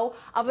scenario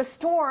of a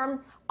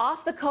storm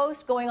off the coast,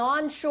 going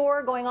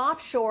onshore, going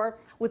offshore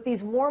with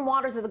these warm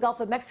waters of the Gulf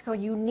of Mexico.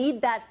 You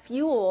need that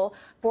fuel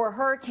for a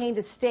hurricane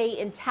to stay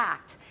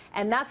intact.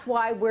 And that's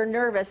why we're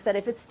nervous that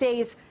if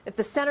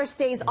the center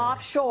stays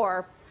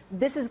offshore,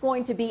 this is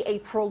going to be a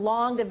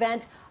prolonged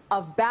event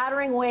of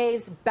battering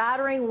waves,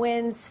 battering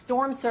winds,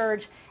 storm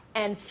surge,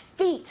 and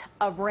feet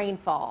of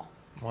rainfall.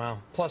 Wow.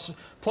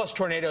 Plus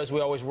tornadoes we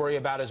always worry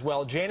about as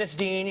well. Janice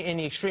Dean in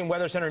the Extreme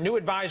Weather Center. New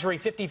advisory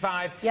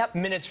 55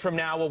 minutes from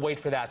now. We'll wait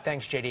for that.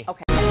 Thanks, JD.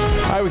 Okay.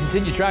 All right, we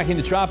continue tracking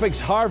the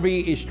tropics.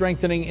 Harvey is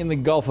strengthening in the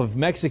Gulf of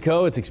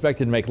Mexico. It's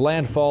expected to make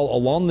landfall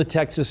along the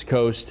Texas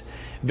coast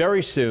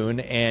very soon,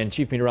 and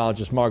Chief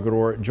Meteorologist Margaret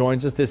Orr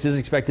joins us. This is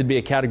expected to be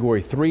a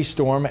Category 3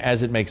 storm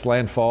as it makes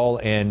landfall,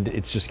 and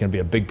it's just going to be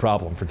a big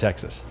problem for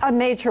Texas. A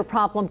major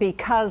problem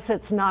because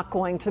it's not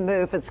going to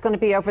move. It's going to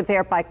be over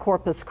there by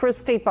Corpus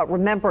Christi, but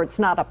remember, it's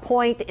not a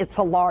point, it's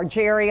a large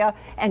area,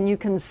 and you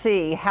can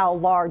see how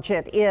large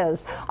it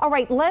is. All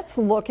right, let's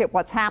look at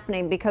what's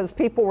happening, because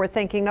people were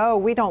thinking, oh,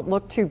 we don't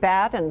look too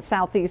bad in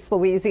southeast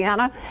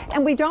Louisiana,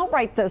 and we don't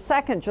right this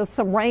second, just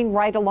some rain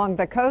right along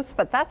the coast,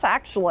 but that's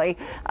actually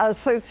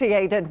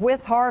associated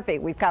with Harvey.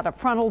 We've got a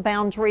frontal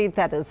boundary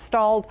that is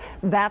stalled.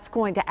 That's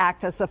going to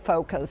act as a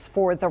focus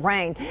for the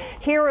rain.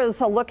 Here is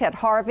a look at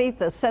Harvey,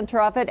 the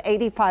center of it,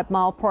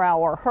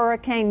 85-mile-per-hour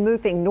hurricane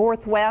moving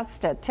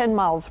northwest at 10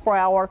 miles per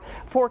hour,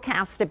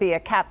 forecast to be a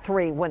Cat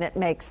 3 when it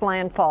makes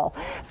landfall.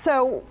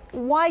 So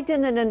why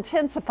didn't it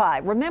intensify?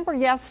 Remember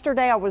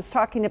yesterday I was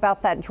talking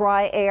about that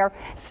dry air?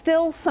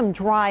 Still some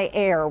dry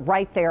air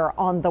right there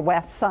on the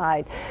west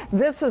side.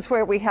 This is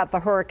where we have the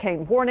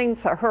hurricane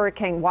warnings, a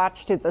hurricane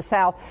watch to the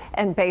south,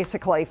 and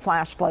basically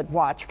flash flood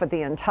watch for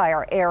the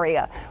entire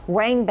area.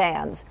 Rain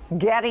bands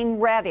getting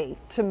ready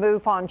to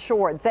move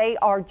onshore. They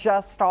are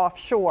just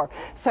offshore.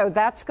 So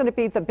that's going to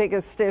be the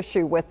biggest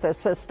issue with this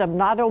system,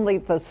 not only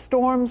the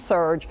storm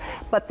surge,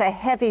 but the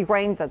heavy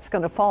rain that's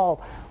going to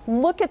fall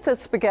Look at the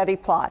spaghetti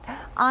plot.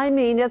 I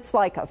mean, it's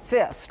like a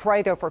fist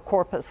right over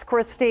Corpus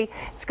Christi.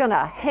 It's going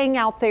to hang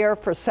out there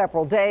for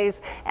several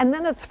days, and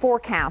then it's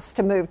forecast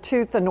to move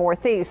to the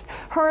northeast.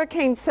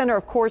 Hurricane Center,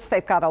 of course,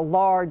 they've got a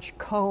large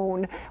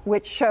cone,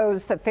 which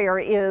shows that there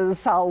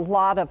is a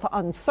lot of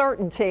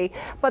uncertainty,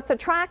 but the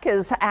track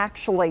is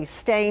actually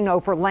staying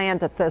over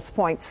land at this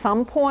point.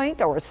 Some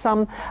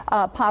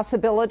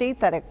possibility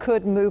that it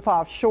could move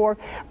offshore,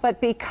 but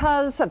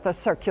because of the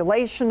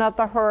circulation of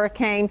the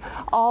hurricane,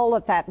 all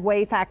of that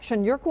wave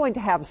action, you're going to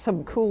have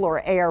some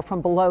cooler air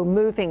from below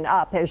moving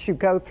up as you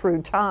go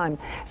through time.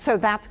 So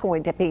that's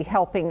going to be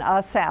helping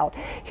us out.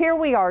 Here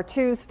we are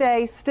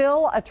Tuesday,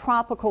 still a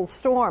tropical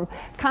storm,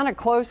 kind of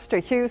close to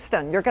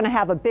Houston. You're going to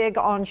have a big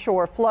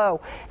onshore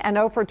flow, and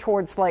over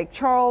towards Lake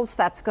Charles,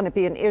 that's going to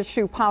be an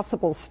issue,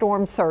 possible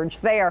storm surge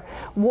there.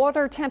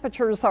 Water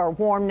temperatures are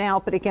warm now,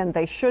 but again,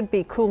 they should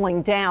be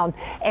cooling down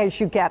as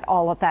you get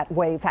all of that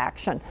wave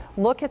action.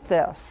 Look at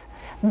this.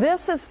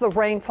 This is the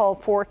rainfall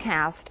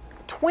forecast.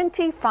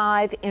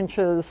 25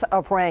 inches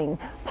of rain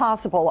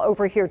possible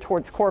over here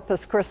towards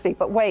Corpus Christi.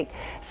 But wait,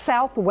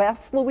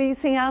 southwest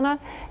Louisiana,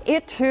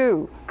 it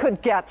too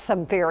could get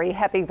some very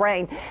heavy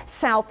rain.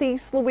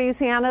 Southeast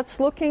Louisiana, it's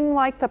looking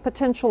like the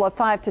potential of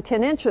 5 to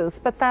 10 inches,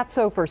 but that's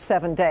over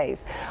 7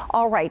 days.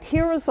 All right,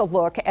 here is a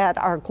look at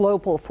our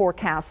global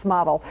forecast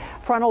model.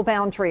 Frontal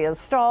boundary is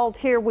stalled.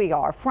 Here we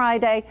are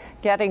Friday,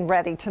 getting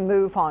ready to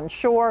move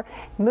onshore.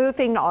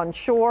 Moving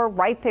onshore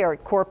right there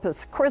at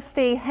Corpus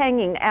Christi,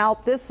 hanging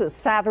out. This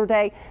is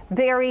Saturday,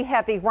 very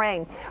heavy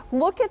rain.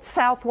 Look at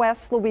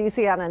southwest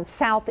Louisiana and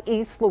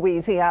southeast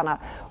Louisiana.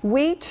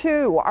 We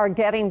too are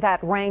getting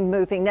that rain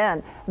moving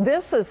in.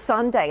 This is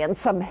Sunday, and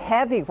some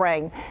heavy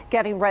rain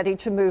getting ready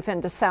to move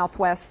into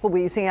southwest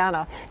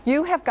Louisiana.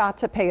 You have got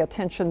to pay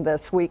attention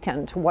this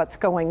weekend to what's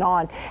going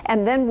on,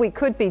 and then we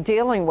could be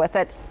dealing with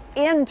it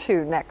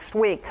into next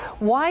week.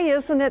 Why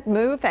isn't it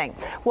moving?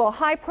 Well,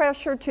 high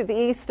pressure to the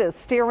east is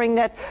steering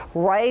it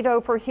right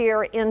over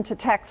here into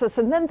Texas,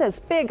 and then this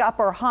big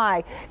upper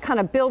high kind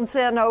of builds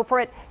in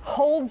over it,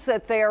 holds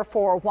it there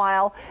for a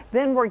while.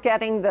 Then we're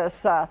getting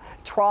this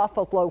trough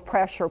of low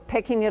pressure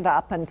picking it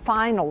up and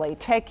finally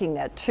taking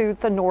it to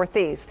the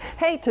northeast.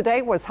 Hey,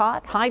 today was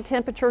hot, high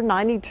temperature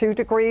 92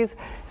 degrees,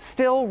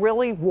 still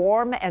really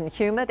warm and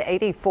humid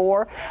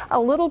 84. A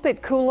little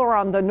bit cooler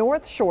on the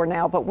north shore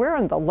now, but we're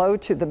in the low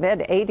to the mid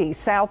 80s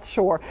south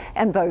shore,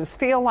 and those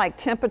feel like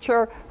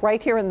temperature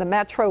right here in the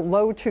metro,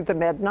 low to the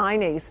mid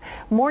 90s.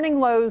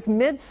 Morning lows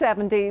mid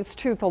 70s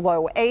to the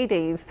low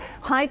 80s.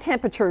 High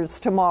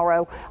temperatures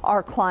tomorrow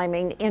are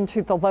climbing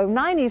into the low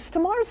 90s.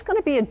 Tomorrow's going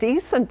to be a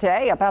decent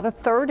day, about a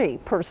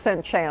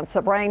 30% chance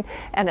of rain,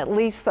 and at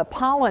least the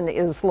pollen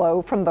is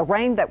low from the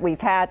rain that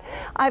we've had.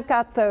 I've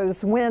got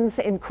those winds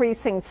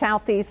increasing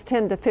southeast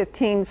 10 to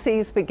 15,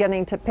 seas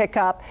beginning to pick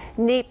up,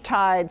 neap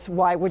tides.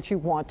 Why would you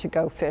want to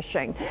go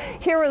fishing?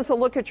 Here is a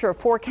look at your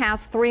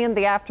forecast. 3 in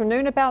the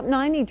afternoon, about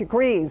 90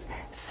 degrees.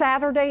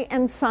 Saturday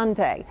and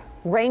Sunday,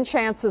 rain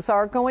chances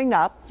are going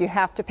up. You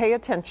have to pay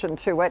attention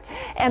to it.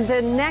 And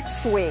then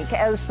next week,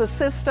 as the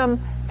system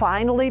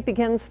finally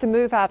begins to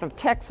move out of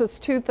Texas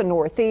to the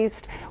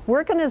northeast,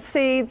 we're going to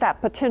see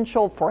that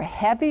potential for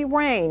heavy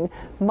rain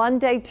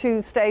Monday,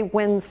 Tuesday,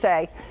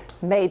 Wednesday,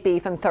 maybe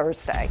even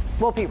Thursday.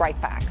 We'll be right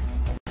back.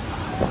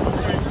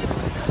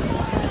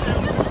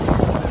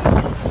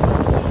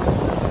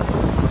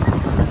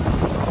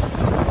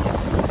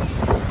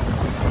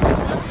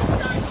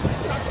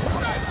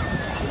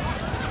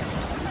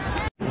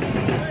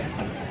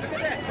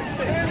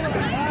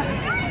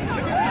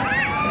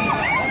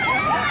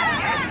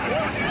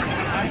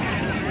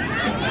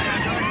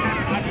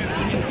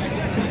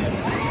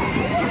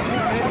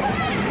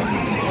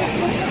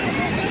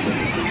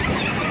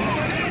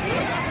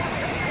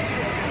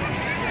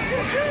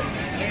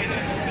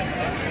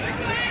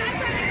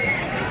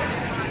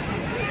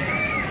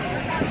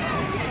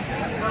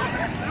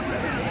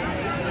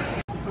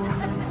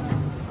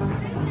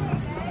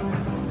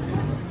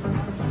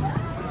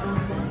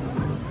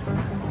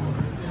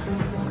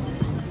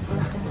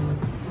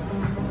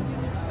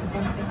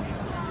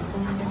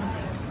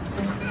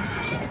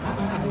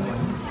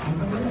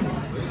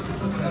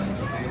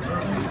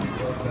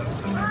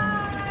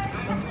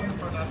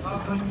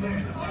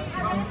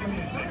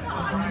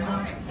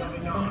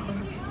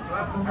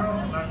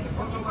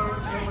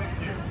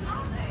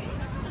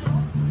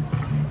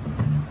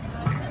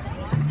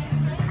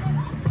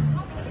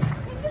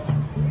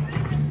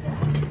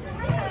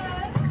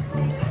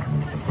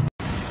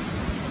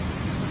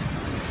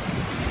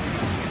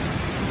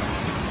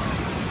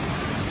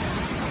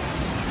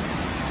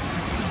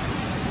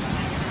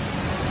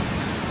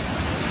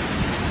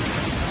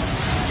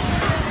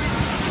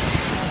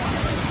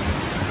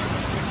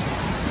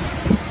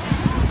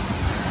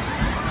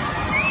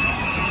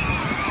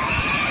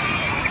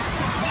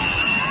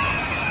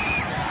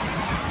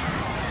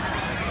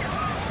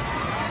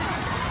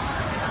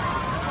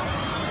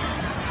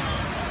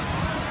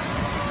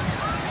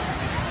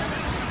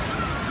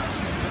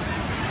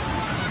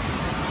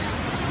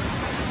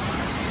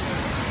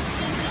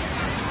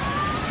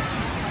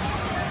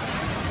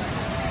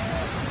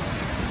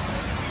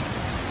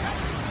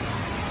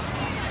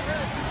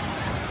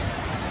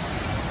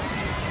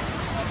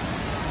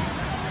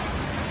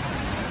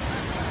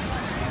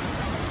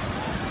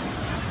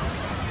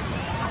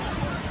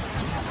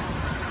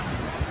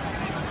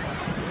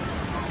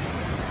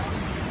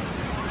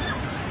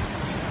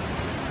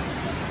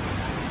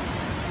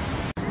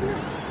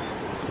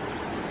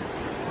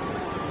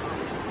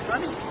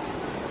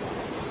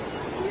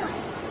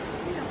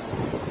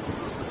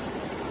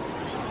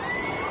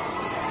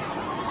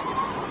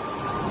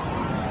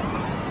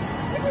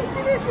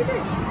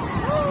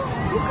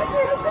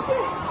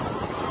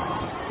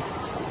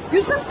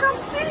 You should come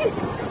see.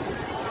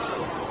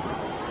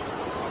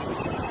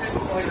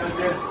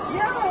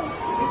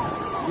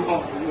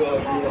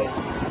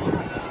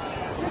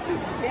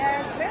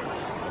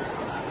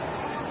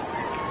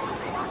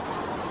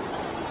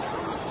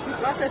 You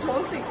got that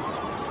whole thing.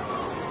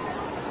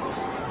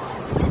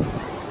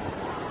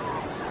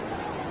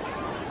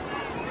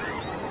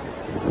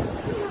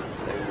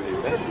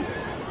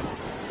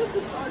 Put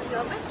this on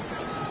your neck.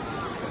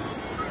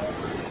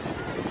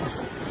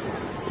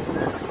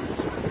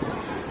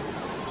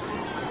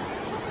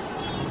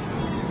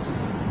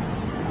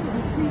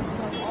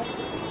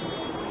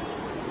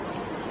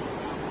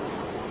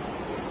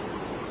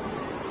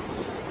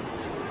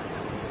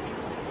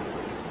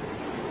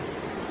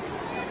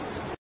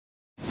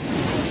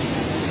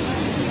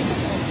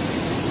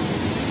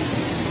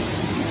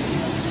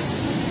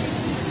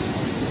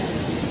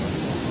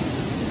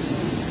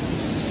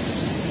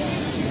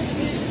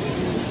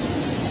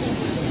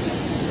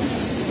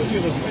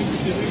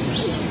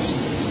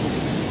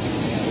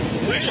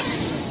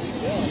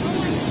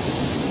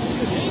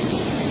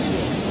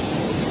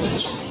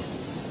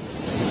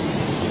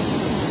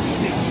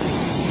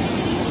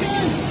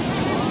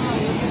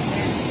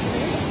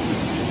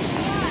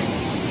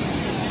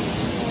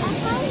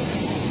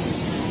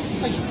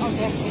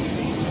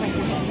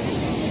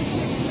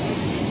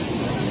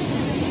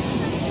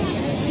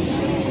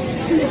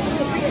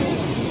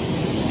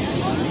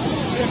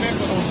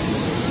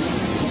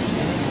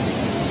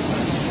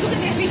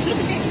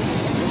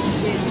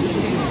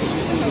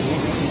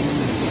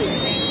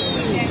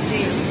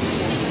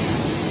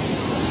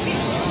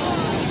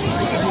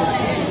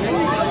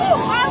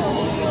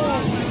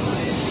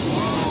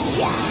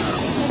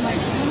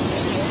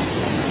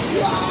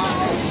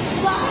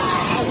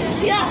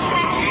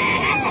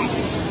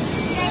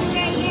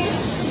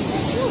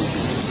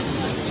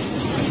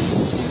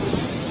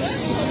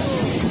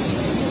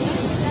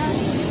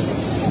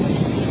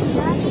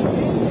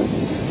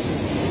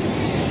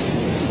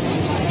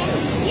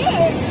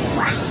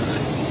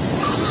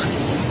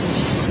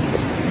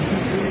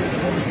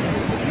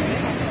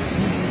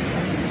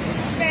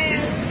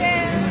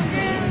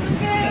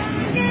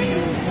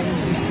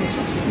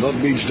 Not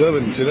beach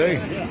diving today.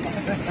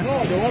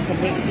 No, they want to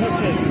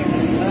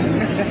make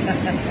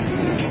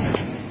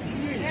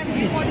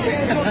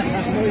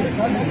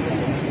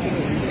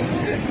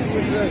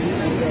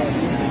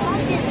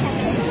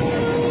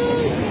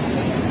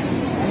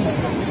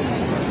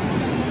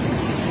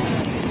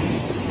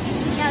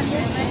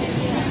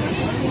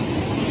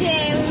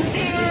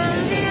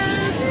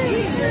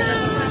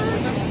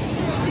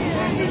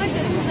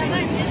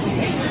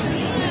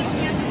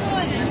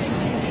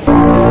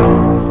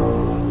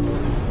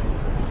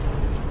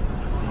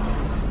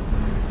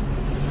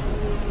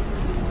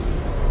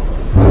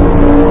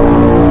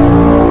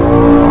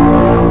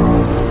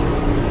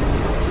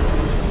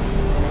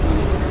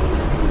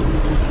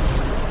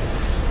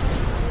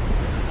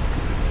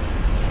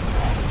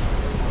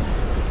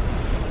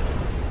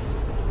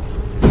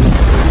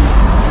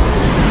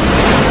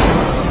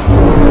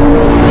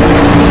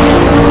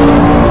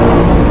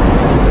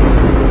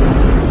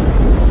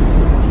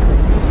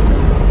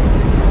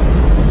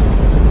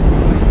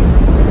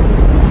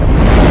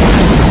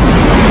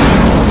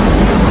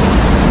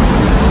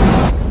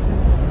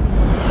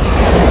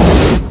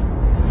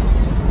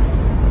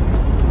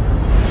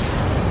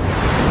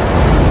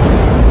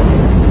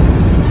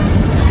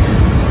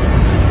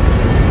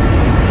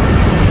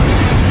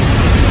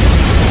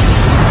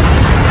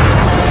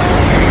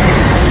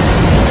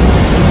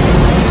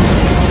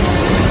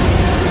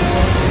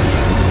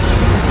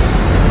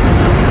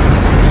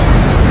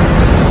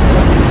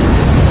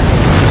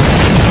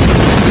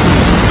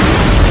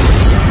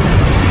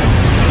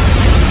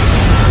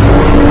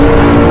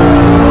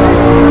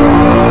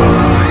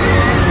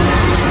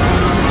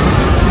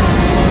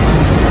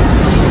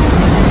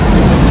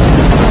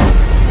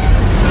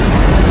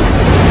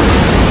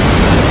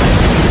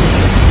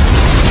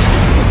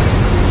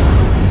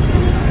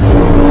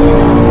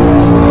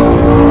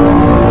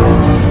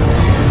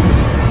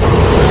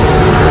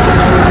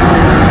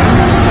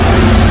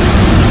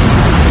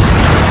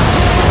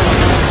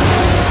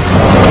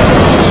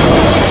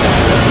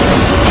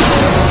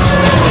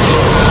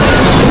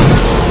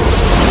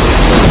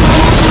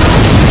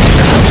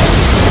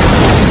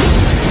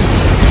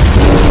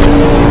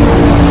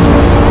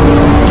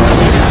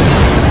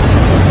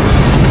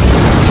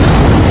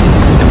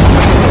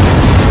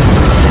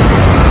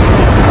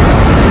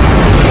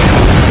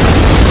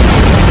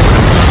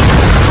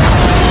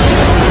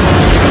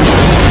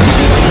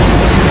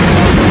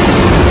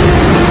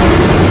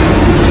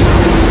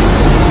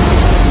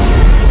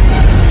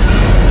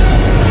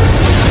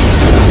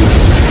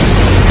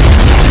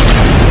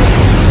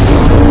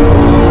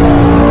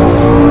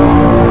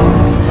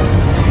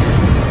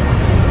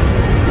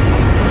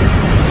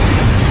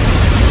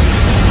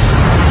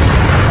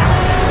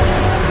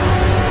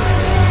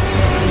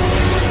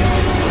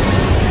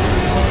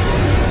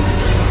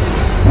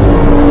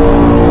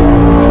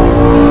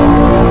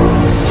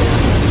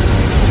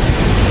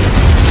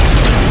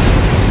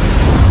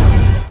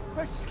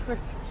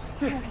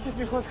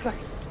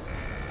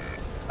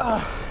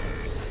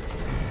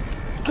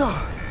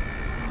Go.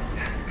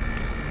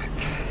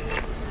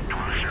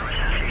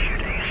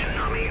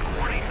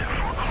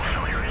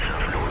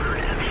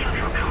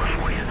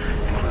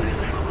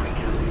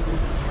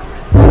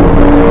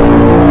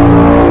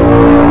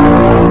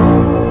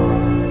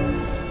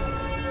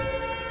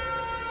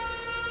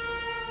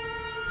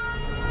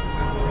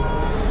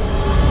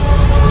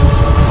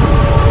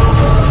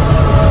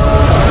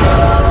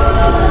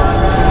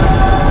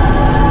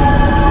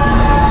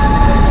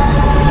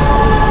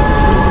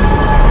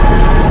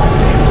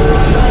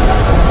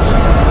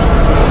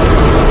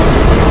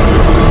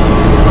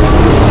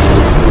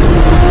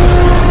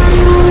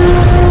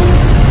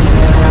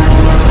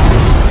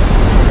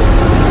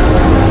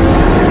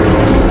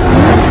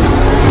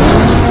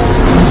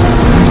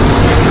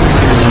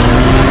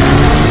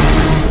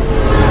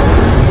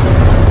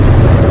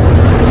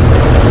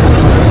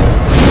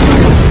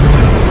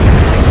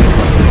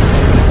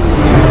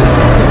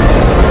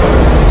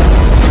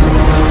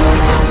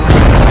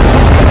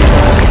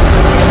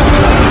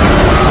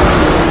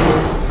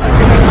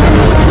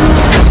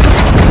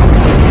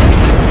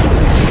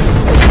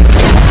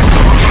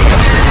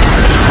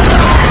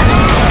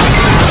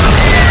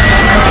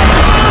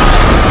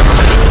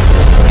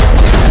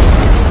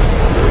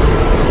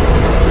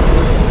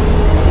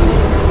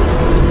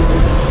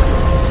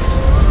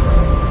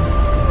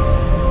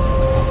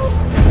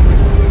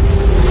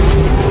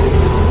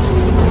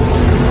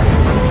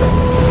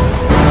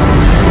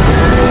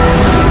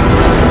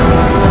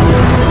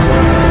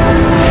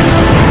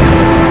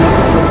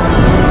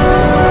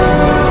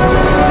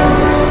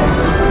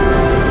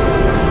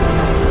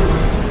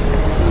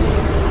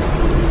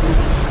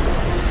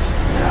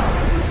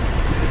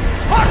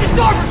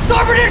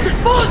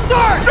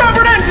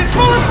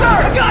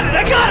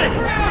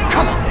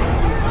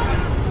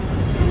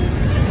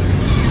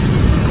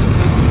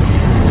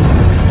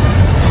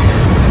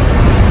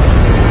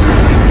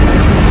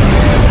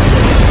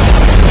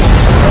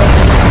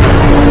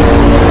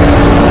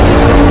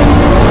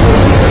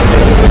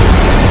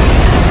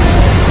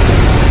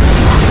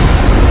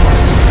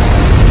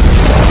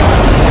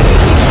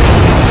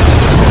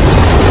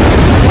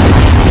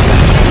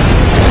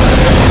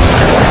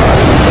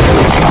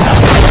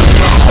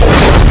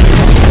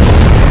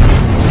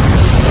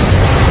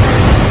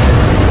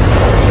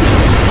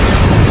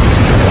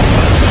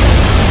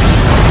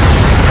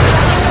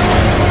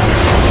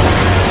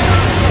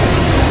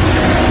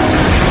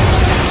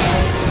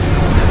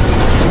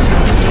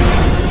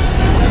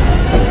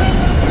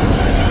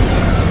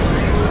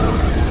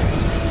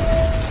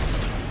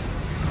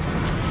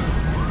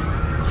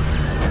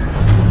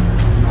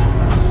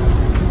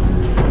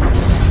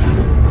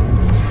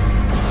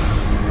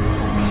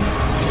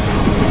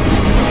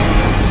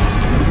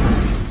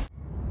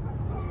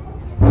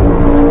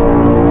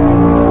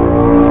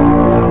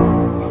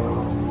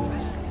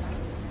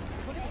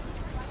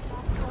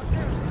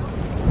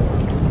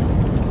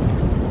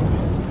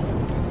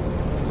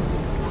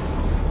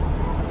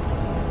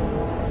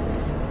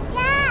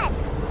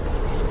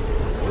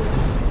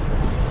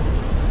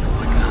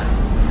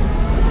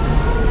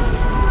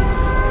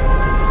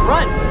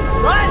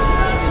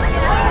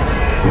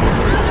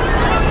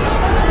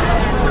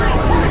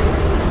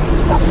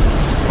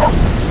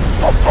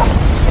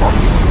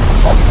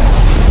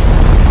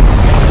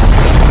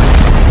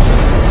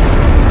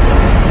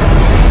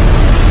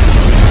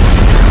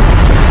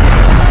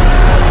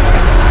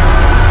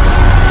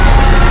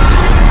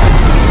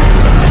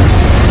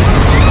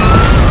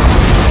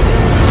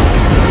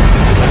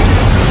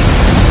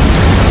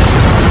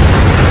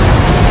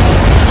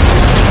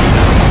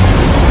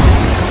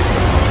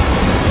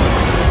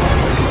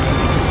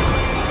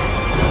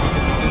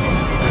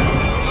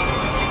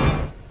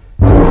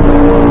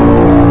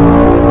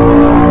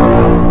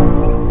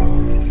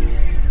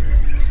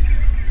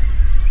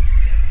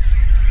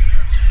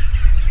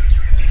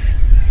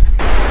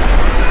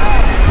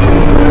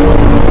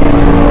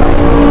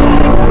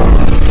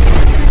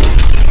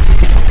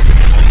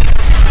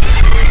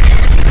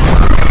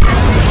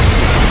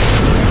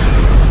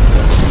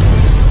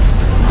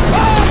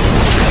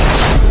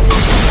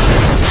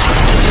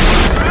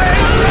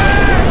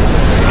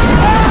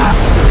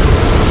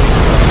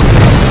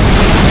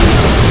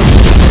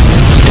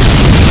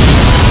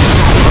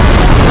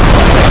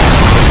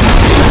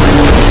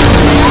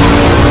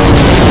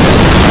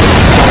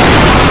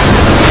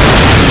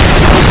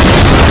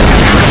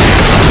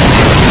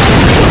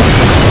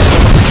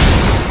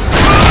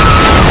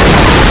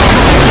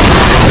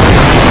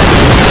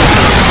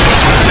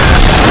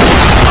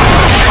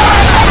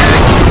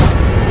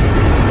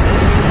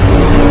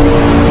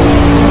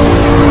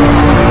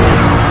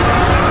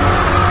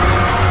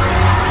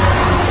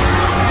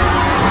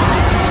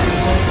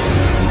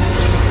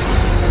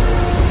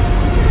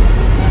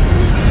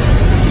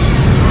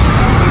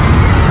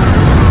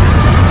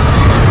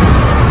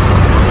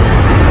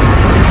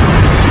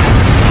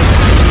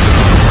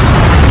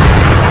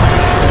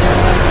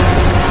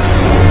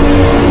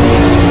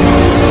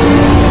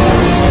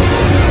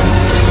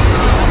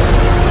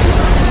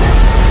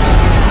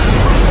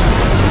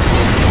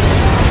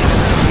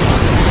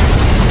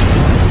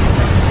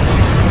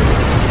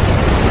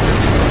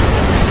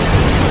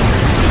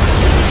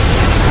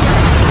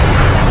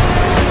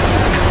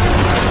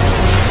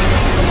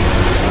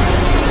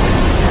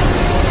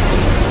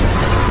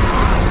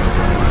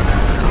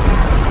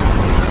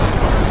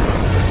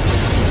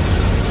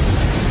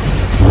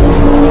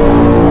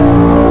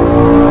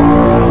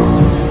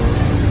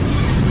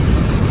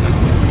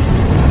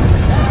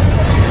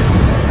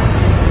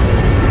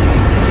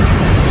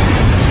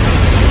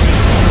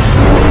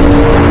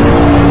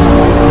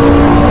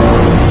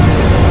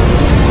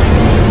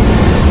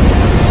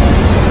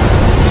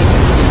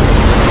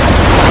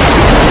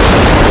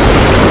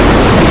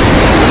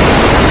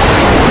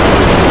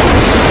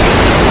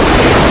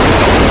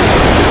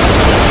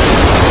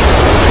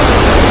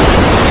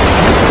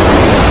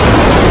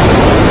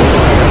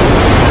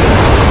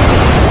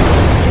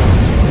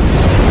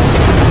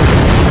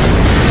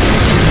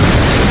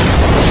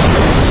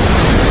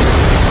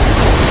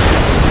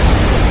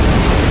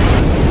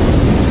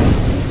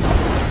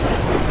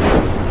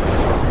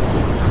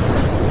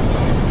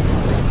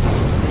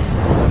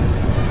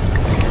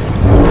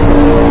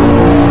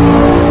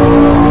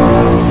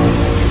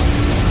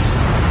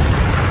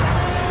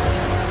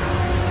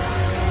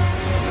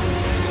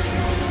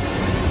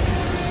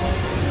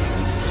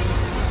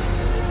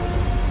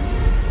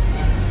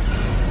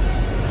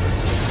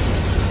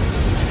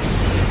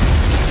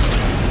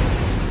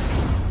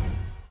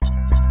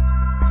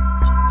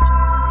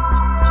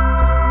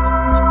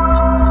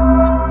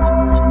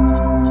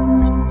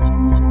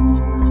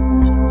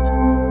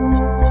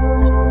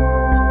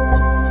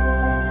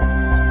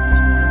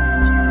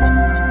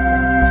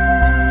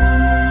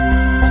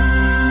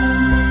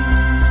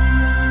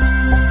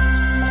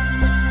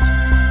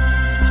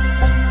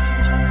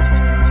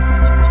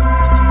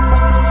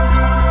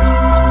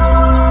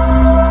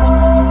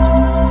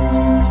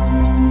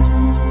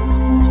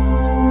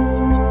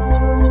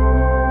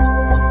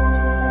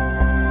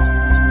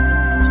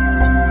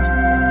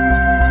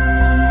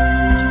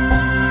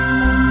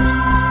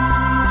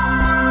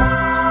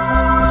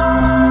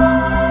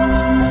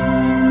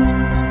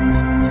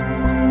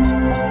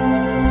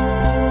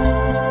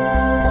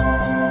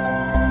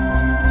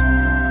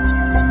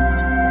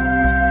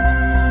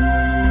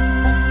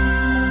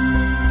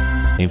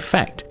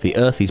 The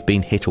Earth is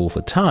being hit all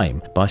the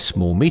time by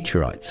small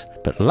meteorites,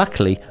 but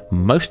luckily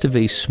most of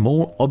these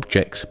small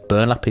objects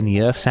burn up in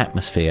the Earth's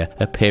atmosphere,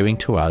 appearing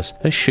to us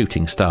as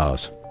shooting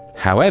stars.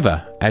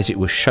 However, as it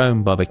was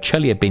shown by the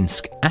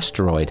Chelyabinsk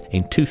asteroid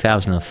in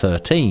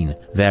 2013,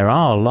 there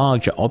are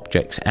larger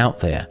objects out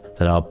there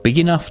that are big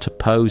enough to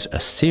pose a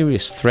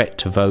serious threat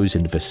to those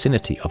in the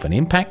vicinity of an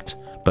impact,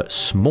 but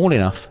small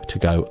enough to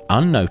go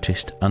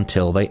unnoticed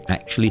until they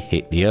actually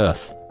hit the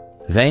Earth.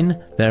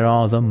 Then there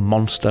are the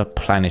monster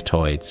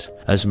planetoids,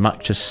 as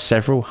much as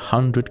several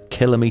hundred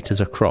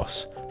kilometers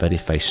across, that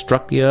if they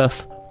struck the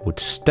Earth would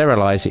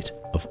sterilize it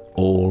of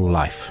all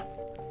life.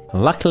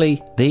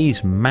 Luckily,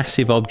 these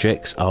massive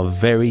objects are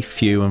very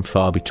few and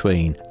far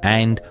between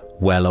and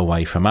well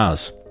away from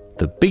us.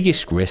 The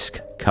biggest risk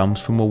comes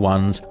from the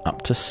ones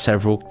up to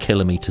several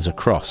kilometers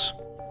across.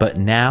 But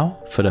now,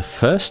 for the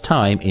first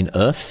time in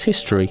Earth's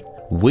history,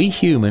 we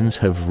humans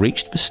have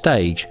reached the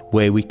stage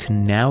where we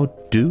can now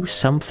do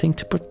something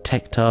to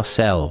protect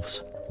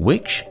ourselves,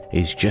 which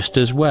is just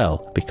as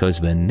well because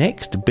the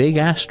next big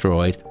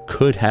asteroid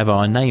could have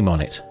our name on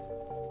it.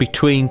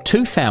 Between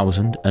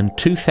 2000 and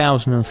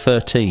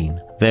 2013,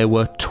 there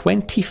were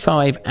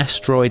 25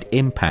 asteroid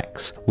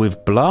impacts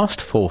with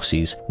blast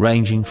forces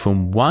ranging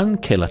from 1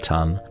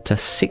 kiloton to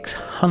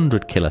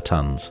 600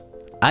 kilotons.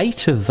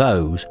 8 of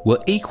those were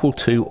equal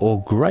to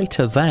or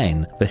greater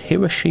than the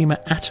Hiroshima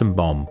atom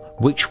bomb,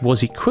 which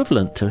was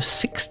equivalent to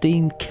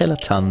 16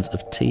 kilotons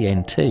of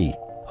TNT.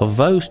 Of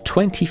those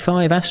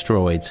 25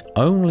 asteroids,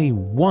 only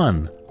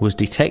one was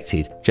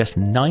detected just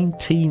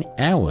 19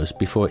 hours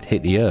before it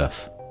hit the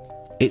Earth.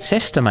 It's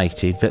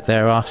estimated that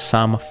there are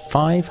some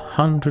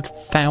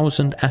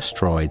 500,000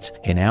 asteroids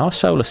in our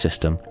solar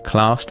system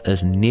classed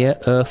as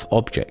near-Earth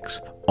objects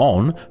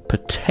on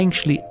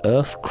potentially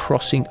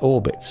Earth-crossing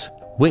orbits,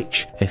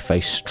 which, if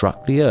they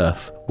struck the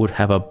Earth, would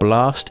have a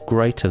blast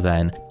greater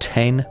than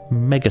 10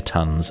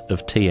 megatons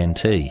of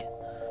TNT.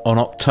 On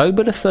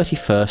October the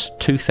 31st,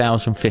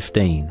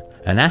 2015,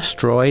 an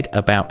asteroid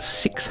about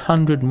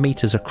 600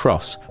 meters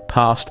across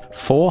passed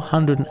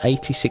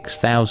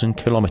 486,000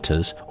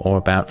 kilometers, or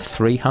about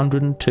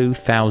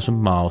 302,000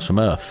 miles from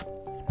Earth.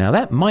 Now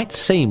that might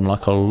seem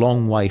like a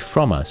long way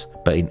from us,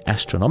 but in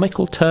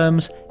astronomical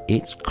terms,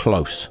 it's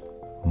close.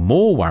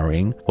 More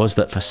worrying was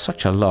that for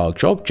such a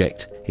large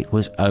object, it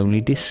was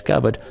only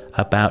discovered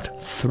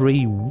about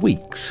 3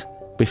 weeks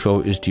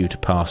before it was due to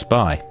pass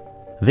by.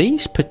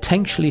 These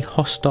potentially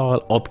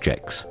hostile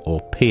objects,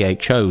 or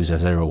PHOs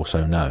as they're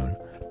also known,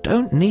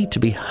 don't need to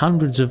be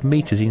hundreds of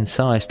meters in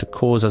size to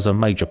cause us a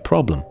major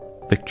problem.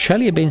 The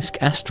Chelyabinsk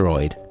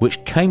asteroid,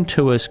 which came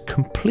to us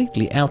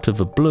completely out of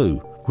the blue,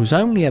 was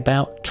only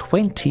about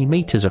 20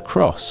 meters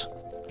across.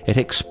 It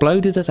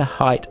exploded at a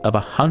height of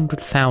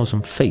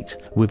 100,000 feet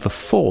with a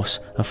force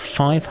of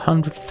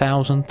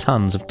 500,000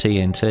 tons of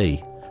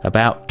TNT,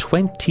 about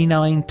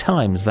 29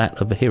 times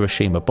that of the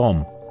Hiroshima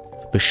bomb.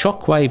 The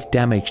shockwave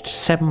damaged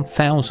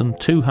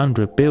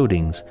 7,200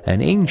 buildings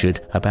and injured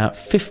about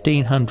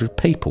 1,500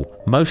 people,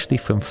 mostly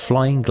from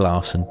flying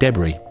glass and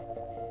debris.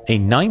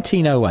 In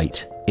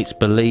 1908, it's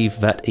believed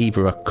that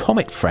either a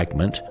comet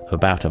fragment of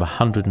about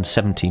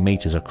 170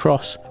 meters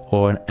across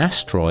or an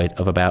asteroid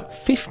of about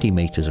 50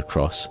 meters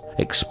across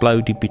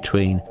exploded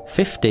between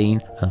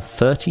 15 and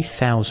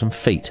 30,000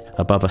 feet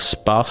above a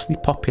sparsely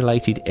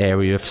populated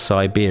area of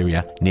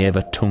Siberia near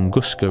the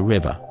Tunguska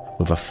River,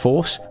 with a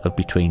force of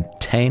between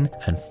 10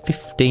 and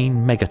 15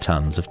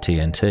 megatons of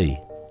TNT.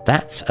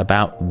 That's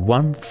about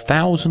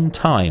 1,000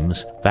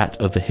 times that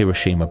of the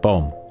Hiroshima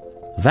bomb.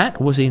 That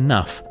was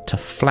enough to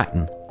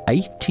flatten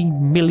 80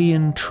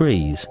 million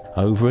trees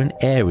over an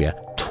area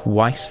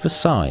twice the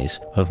size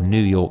of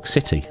New York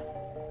City.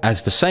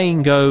 As the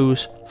saying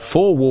goes,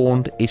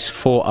 forewarned is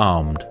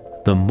forearmed.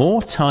 The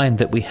more time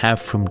that we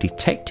have from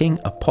detecting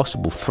a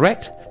possible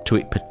threat to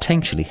it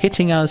potentially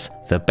hitting us,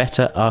 the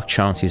better our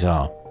chances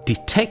are.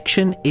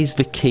 Detection is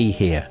the key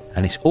here,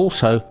 and it's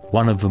also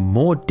one of the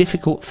more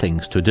difficult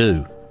things to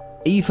do.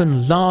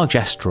 Even large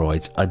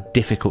asteroids are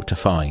difficult to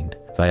find.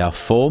 They are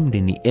formed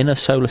in the inner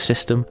solar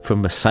system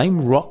from the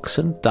same rocks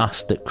and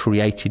dust that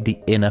created the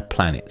inner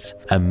planets,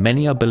 and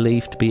many are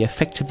believed to be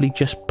effectively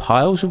just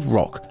piles of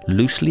rock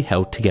loosely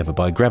held together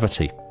by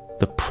gravity.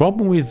 The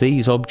problem with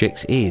these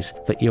objects is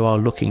that you are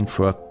looking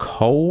for a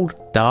cold,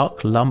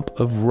 dark lump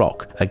of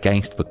rock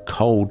against the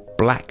cold,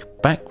 black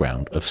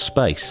background of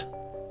space.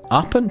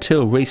 Up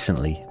until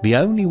recently, the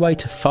only way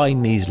to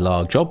find these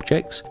large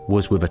objects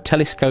was with a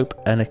telescope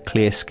and a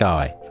clear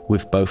sky,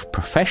 with both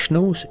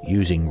professionals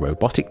using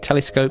robotic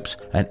telescopes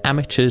and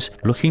amateurs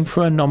looking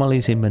for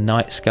anomalies in the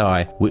night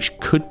sky which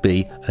could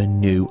be a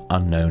new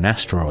unknown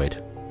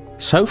asteroid.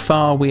 So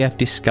far we have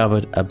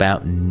discovered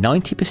about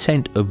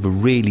 90% of the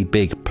really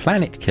big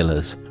planet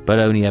killers, but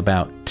only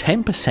about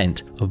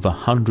 10% of the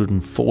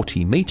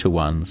 140 meter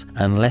ones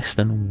and less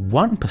than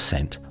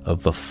 1%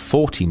 of the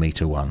 40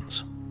 meter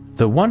ones.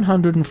 The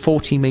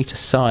 140 meter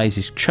size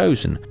is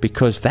chosen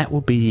because that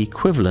would be the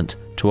equivalent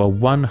to a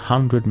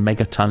 100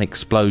 megaton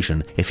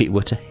explosion if it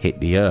were to hit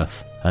the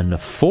Earth, and the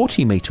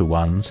 40 meter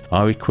ones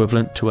are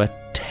equivalent to a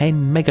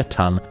 10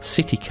 megaton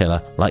city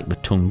killer like the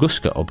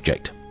Tunguska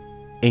object.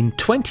 In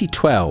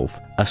 2012,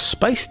 a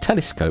space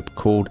telescope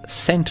called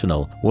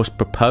Sentinel was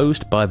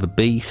proposed by the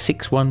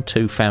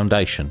B612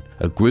 Foundation,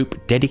 a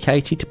group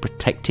dedicated to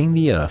protecting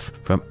the Earth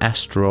from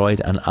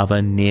asteroid and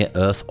other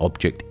near-Earth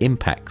object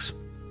impacts.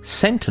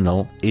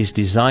 Sentinel is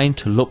designed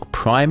to look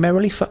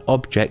primarily for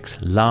objects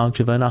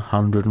larger than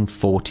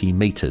 140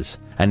 meters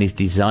and is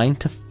designed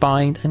to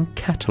find and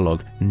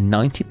catalogue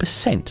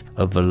 90%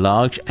 of the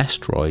large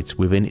asteroids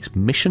within its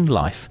mission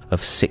life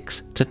of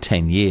 6 to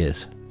 10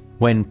 years.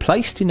 When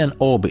placed in an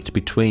orbit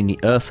between the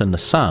Earth and the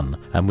Sun,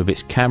 and with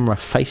its camera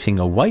facing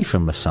away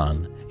from the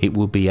Sun, it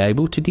will be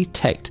able to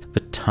detect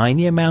the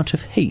tiny amount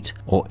of heat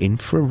or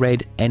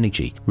infrared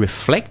energy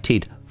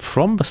reflected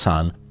from the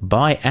Sun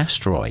by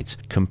asteroids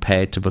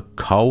compared to the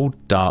cold,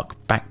 dark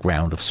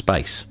background of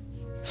space.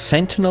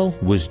 Sentinel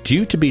was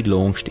due to be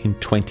launched in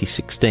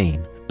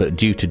 2016, but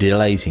due to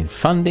delays in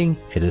funding,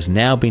 it has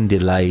now been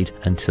delayed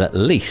until at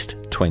least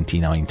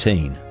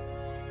 2019.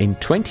 In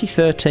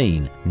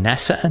 2013,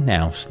 NASA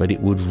announced that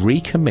it would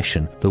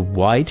recommission the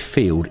Wide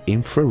Field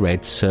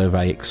Infrared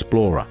Survey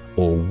Explorer,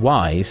 or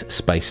WISE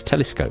space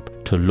telescope,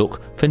 to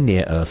look for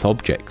near-Earth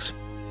objects.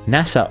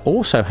 NASA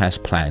also has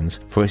plans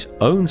for its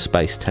own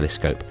space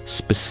telescope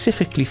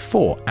specifically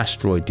for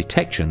asteroid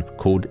detection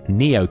called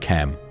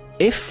NEOCAM.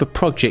 If the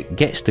project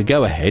gets the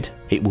go-ahead,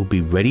 it will be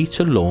ready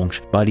to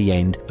launch by the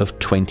end of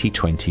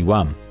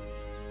 2021.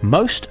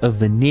 Most of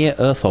the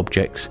near-Earth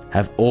objects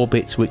have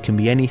orbits which can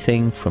be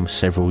anything from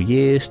several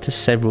years to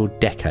several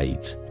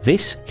decades.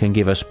 This can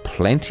give us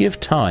plenty of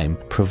time,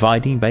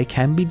 providing they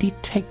can be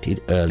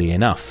detected early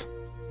enough.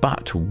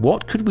 But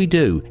what could we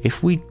do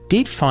if we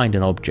did find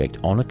an object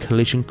on a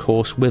collision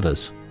course with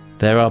us?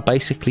 There are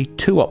basically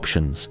two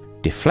options: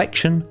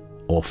 deflection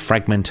or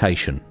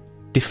fragmentation.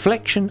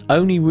 Deflection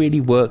only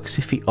really works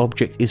if the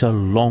object is a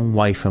long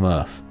way from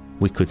Earth.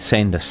 We could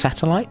send a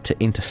satellite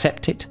to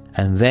intercept it,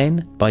 and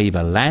then by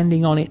either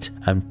landing on it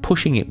and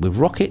pushing it with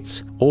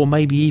rockets, or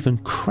maybe even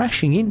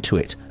crashing into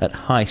it at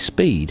high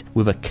speed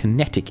with a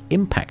kinetic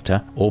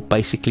impactor, or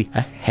basically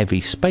a heavy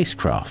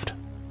spacecraft.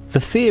 The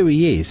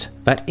theory is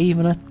that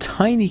even a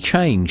tiny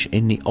change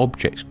in the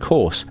object's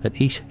course at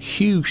these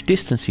huge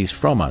distances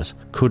from us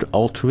could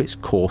alter its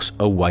course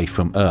away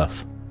from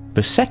Earth.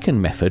 The second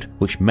method,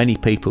 which many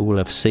people will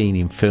have seen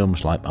in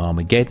films like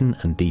Armageddon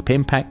and Deep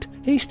Impact,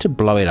 is to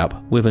blow it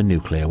up with a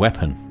nuclear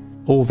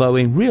weapon. Although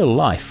in real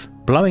life,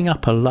 blowing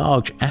up a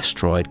large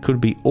asteroid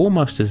could be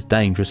almost as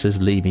dangerous as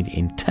leaving it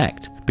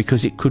intact,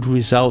 because it could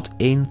result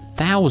in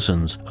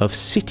thousands of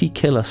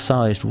city-killer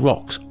sized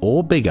rocks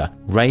or bigger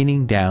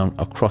raining down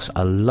across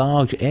a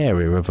large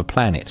area of the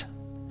planet.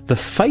 The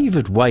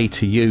favoured way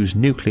to use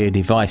nuclear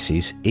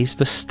devices is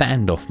the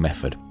standoff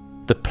method.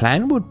 The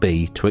plan would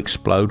be to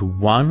explode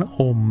one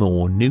or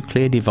more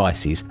nuclear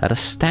devices at a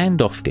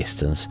standoff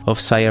distance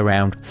of say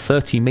around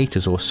 30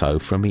 meters or so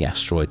from the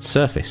asteroid's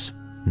surface.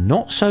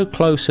 Not so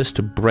close as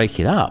to break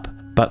it up,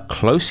 but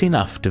close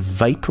enough to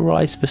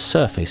vaporize the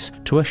surface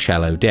to a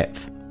shallow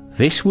depth.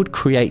 This would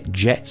create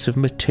jets of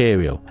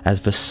material as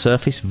the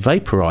surface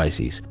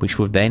vaporizes, which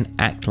would then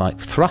act like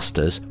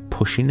thrusters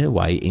pushing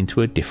away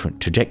into a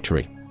different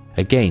trajectory.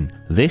 Again,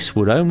 this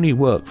would only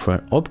work for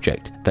an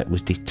object that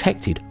was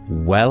detected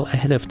well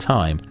ahead of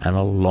time and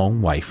a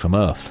long way from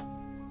Earth.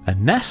 A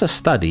NASA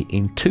study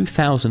in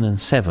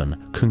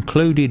 2007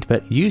 concluded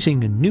that using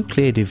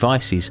nuclear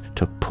devices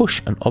to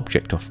push an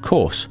object off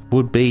course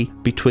would be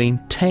between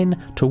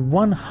 10 to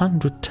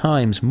 100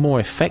 times more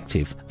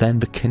effective than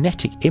the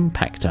kinetic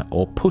impactor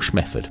or push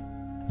method.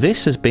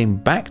 This has been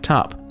backed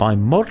up by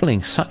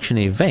modelling such an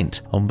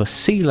event on the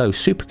CELO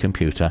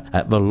supercomputer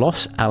at the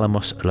Los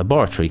Alamos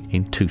laboratory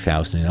in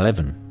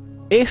 2011.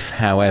 If,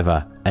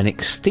 however, an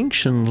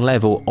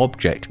extinction-level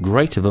object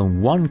greater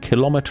than 1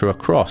 kilometre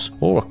across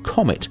or a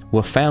comet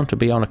were found to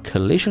be on a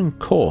collision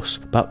course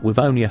but with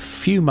only a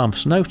few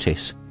months'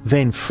 notice,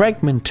 then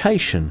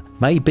fragmentation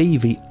may be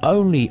the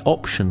only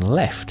option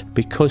left,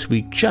 because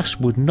we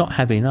just would not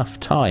have enough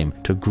time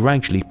to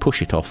gradually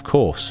push it off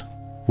course.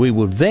 We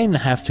would then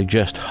have to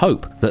just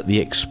hope that the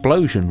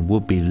explosion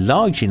would be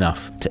large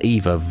enough to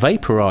either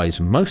vaporize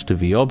most of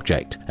the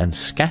object and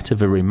scatter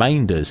the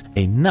remainders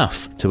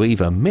enough to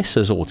either miss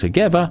us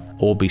altogether,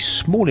 or be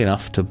small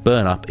enough to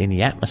burn up in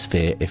the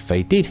atmosphere if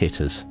they did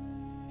hit us.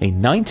 In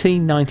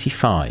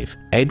 1995,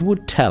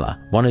 Edward Teller,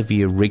 one of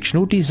the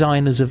original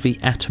designers of the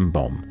atom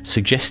bomb,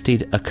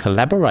 suggested a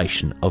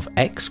collaboration of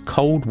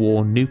ex-Cold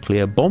War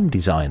nuclear bomb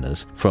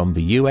designers from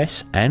the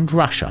US and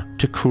Russia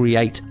to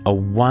create a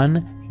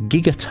 1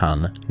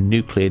 gigaton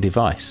nuclear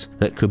device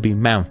that could be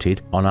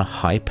mounted on a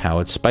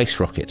high-powered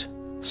space rocket.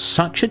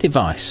 Such a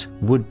device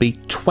would be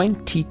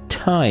 20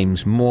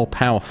 times more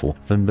powerful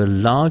than the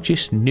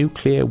largest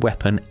nuclear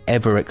weapon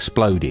ever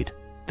exploded,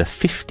 the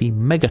 50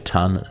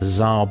 megaton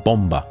Tsar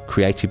bomber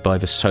created by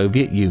the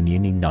Soviet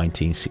Union in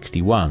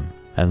 1961.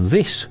 And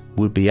this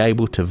would be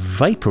able to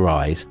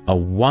vaporize a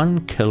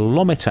 1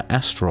 kilometer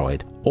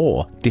asteroid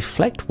or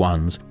deflect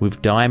ones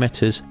with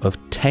diameters of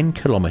 10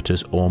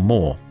 kilometers or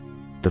more.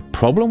 The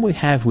problem we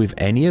have with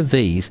any of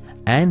these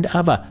and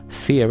other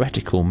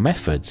theoretical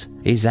methods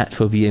is that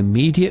for the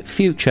immediate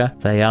future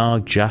they are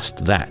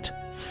just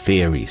that,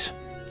 theories.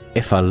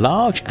 If a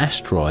large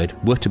asteroid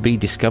were to be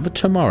discovered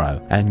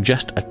tomorrow and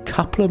just a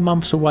couple of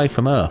months away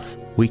from Earth,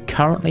 we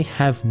currently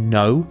have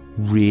no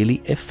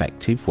really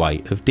effective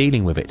way of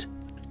dealing with it.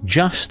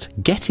 Just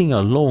getting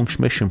a launch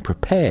mission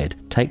prepared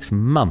takes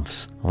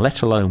months,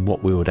 let alone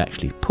what we would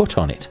actually put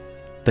on it.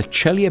 The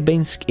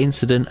Chelyabinsk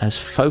incident has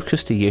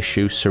focused the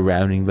issue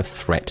surrounding the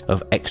threat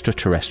of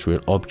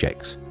extraterrestrial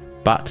objects.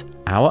 But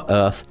our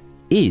Earth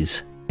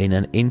is in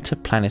an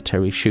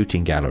interplanetary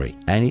shooting gallery,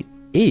 and it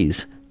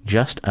is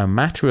just a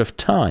matter of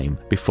time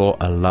before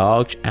a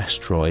large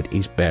asteroid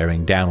is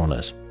bearing down on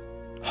us.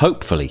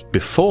 Hopefully,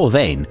 before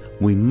then,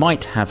 we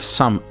might have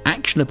some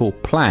actionable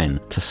plan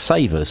to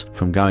save us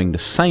from going the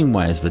same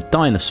way as the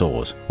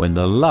dinosaurs when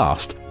the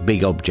last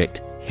big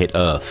object hit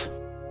Earth.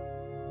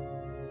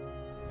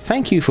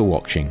 Thank you for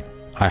watching.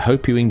 I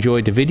hope you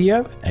enjoyed the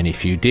video, and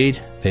if you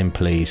did, then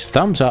please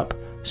thumbs up,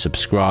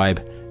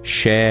 subscribe,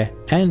 share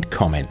and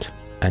comment.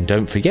 And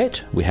don't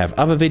forget, we have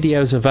other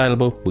videos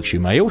available which you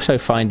may also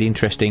find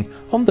interesting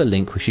on the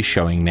link which is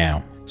showing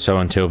now. So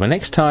until the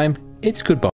next time, it's goodbye.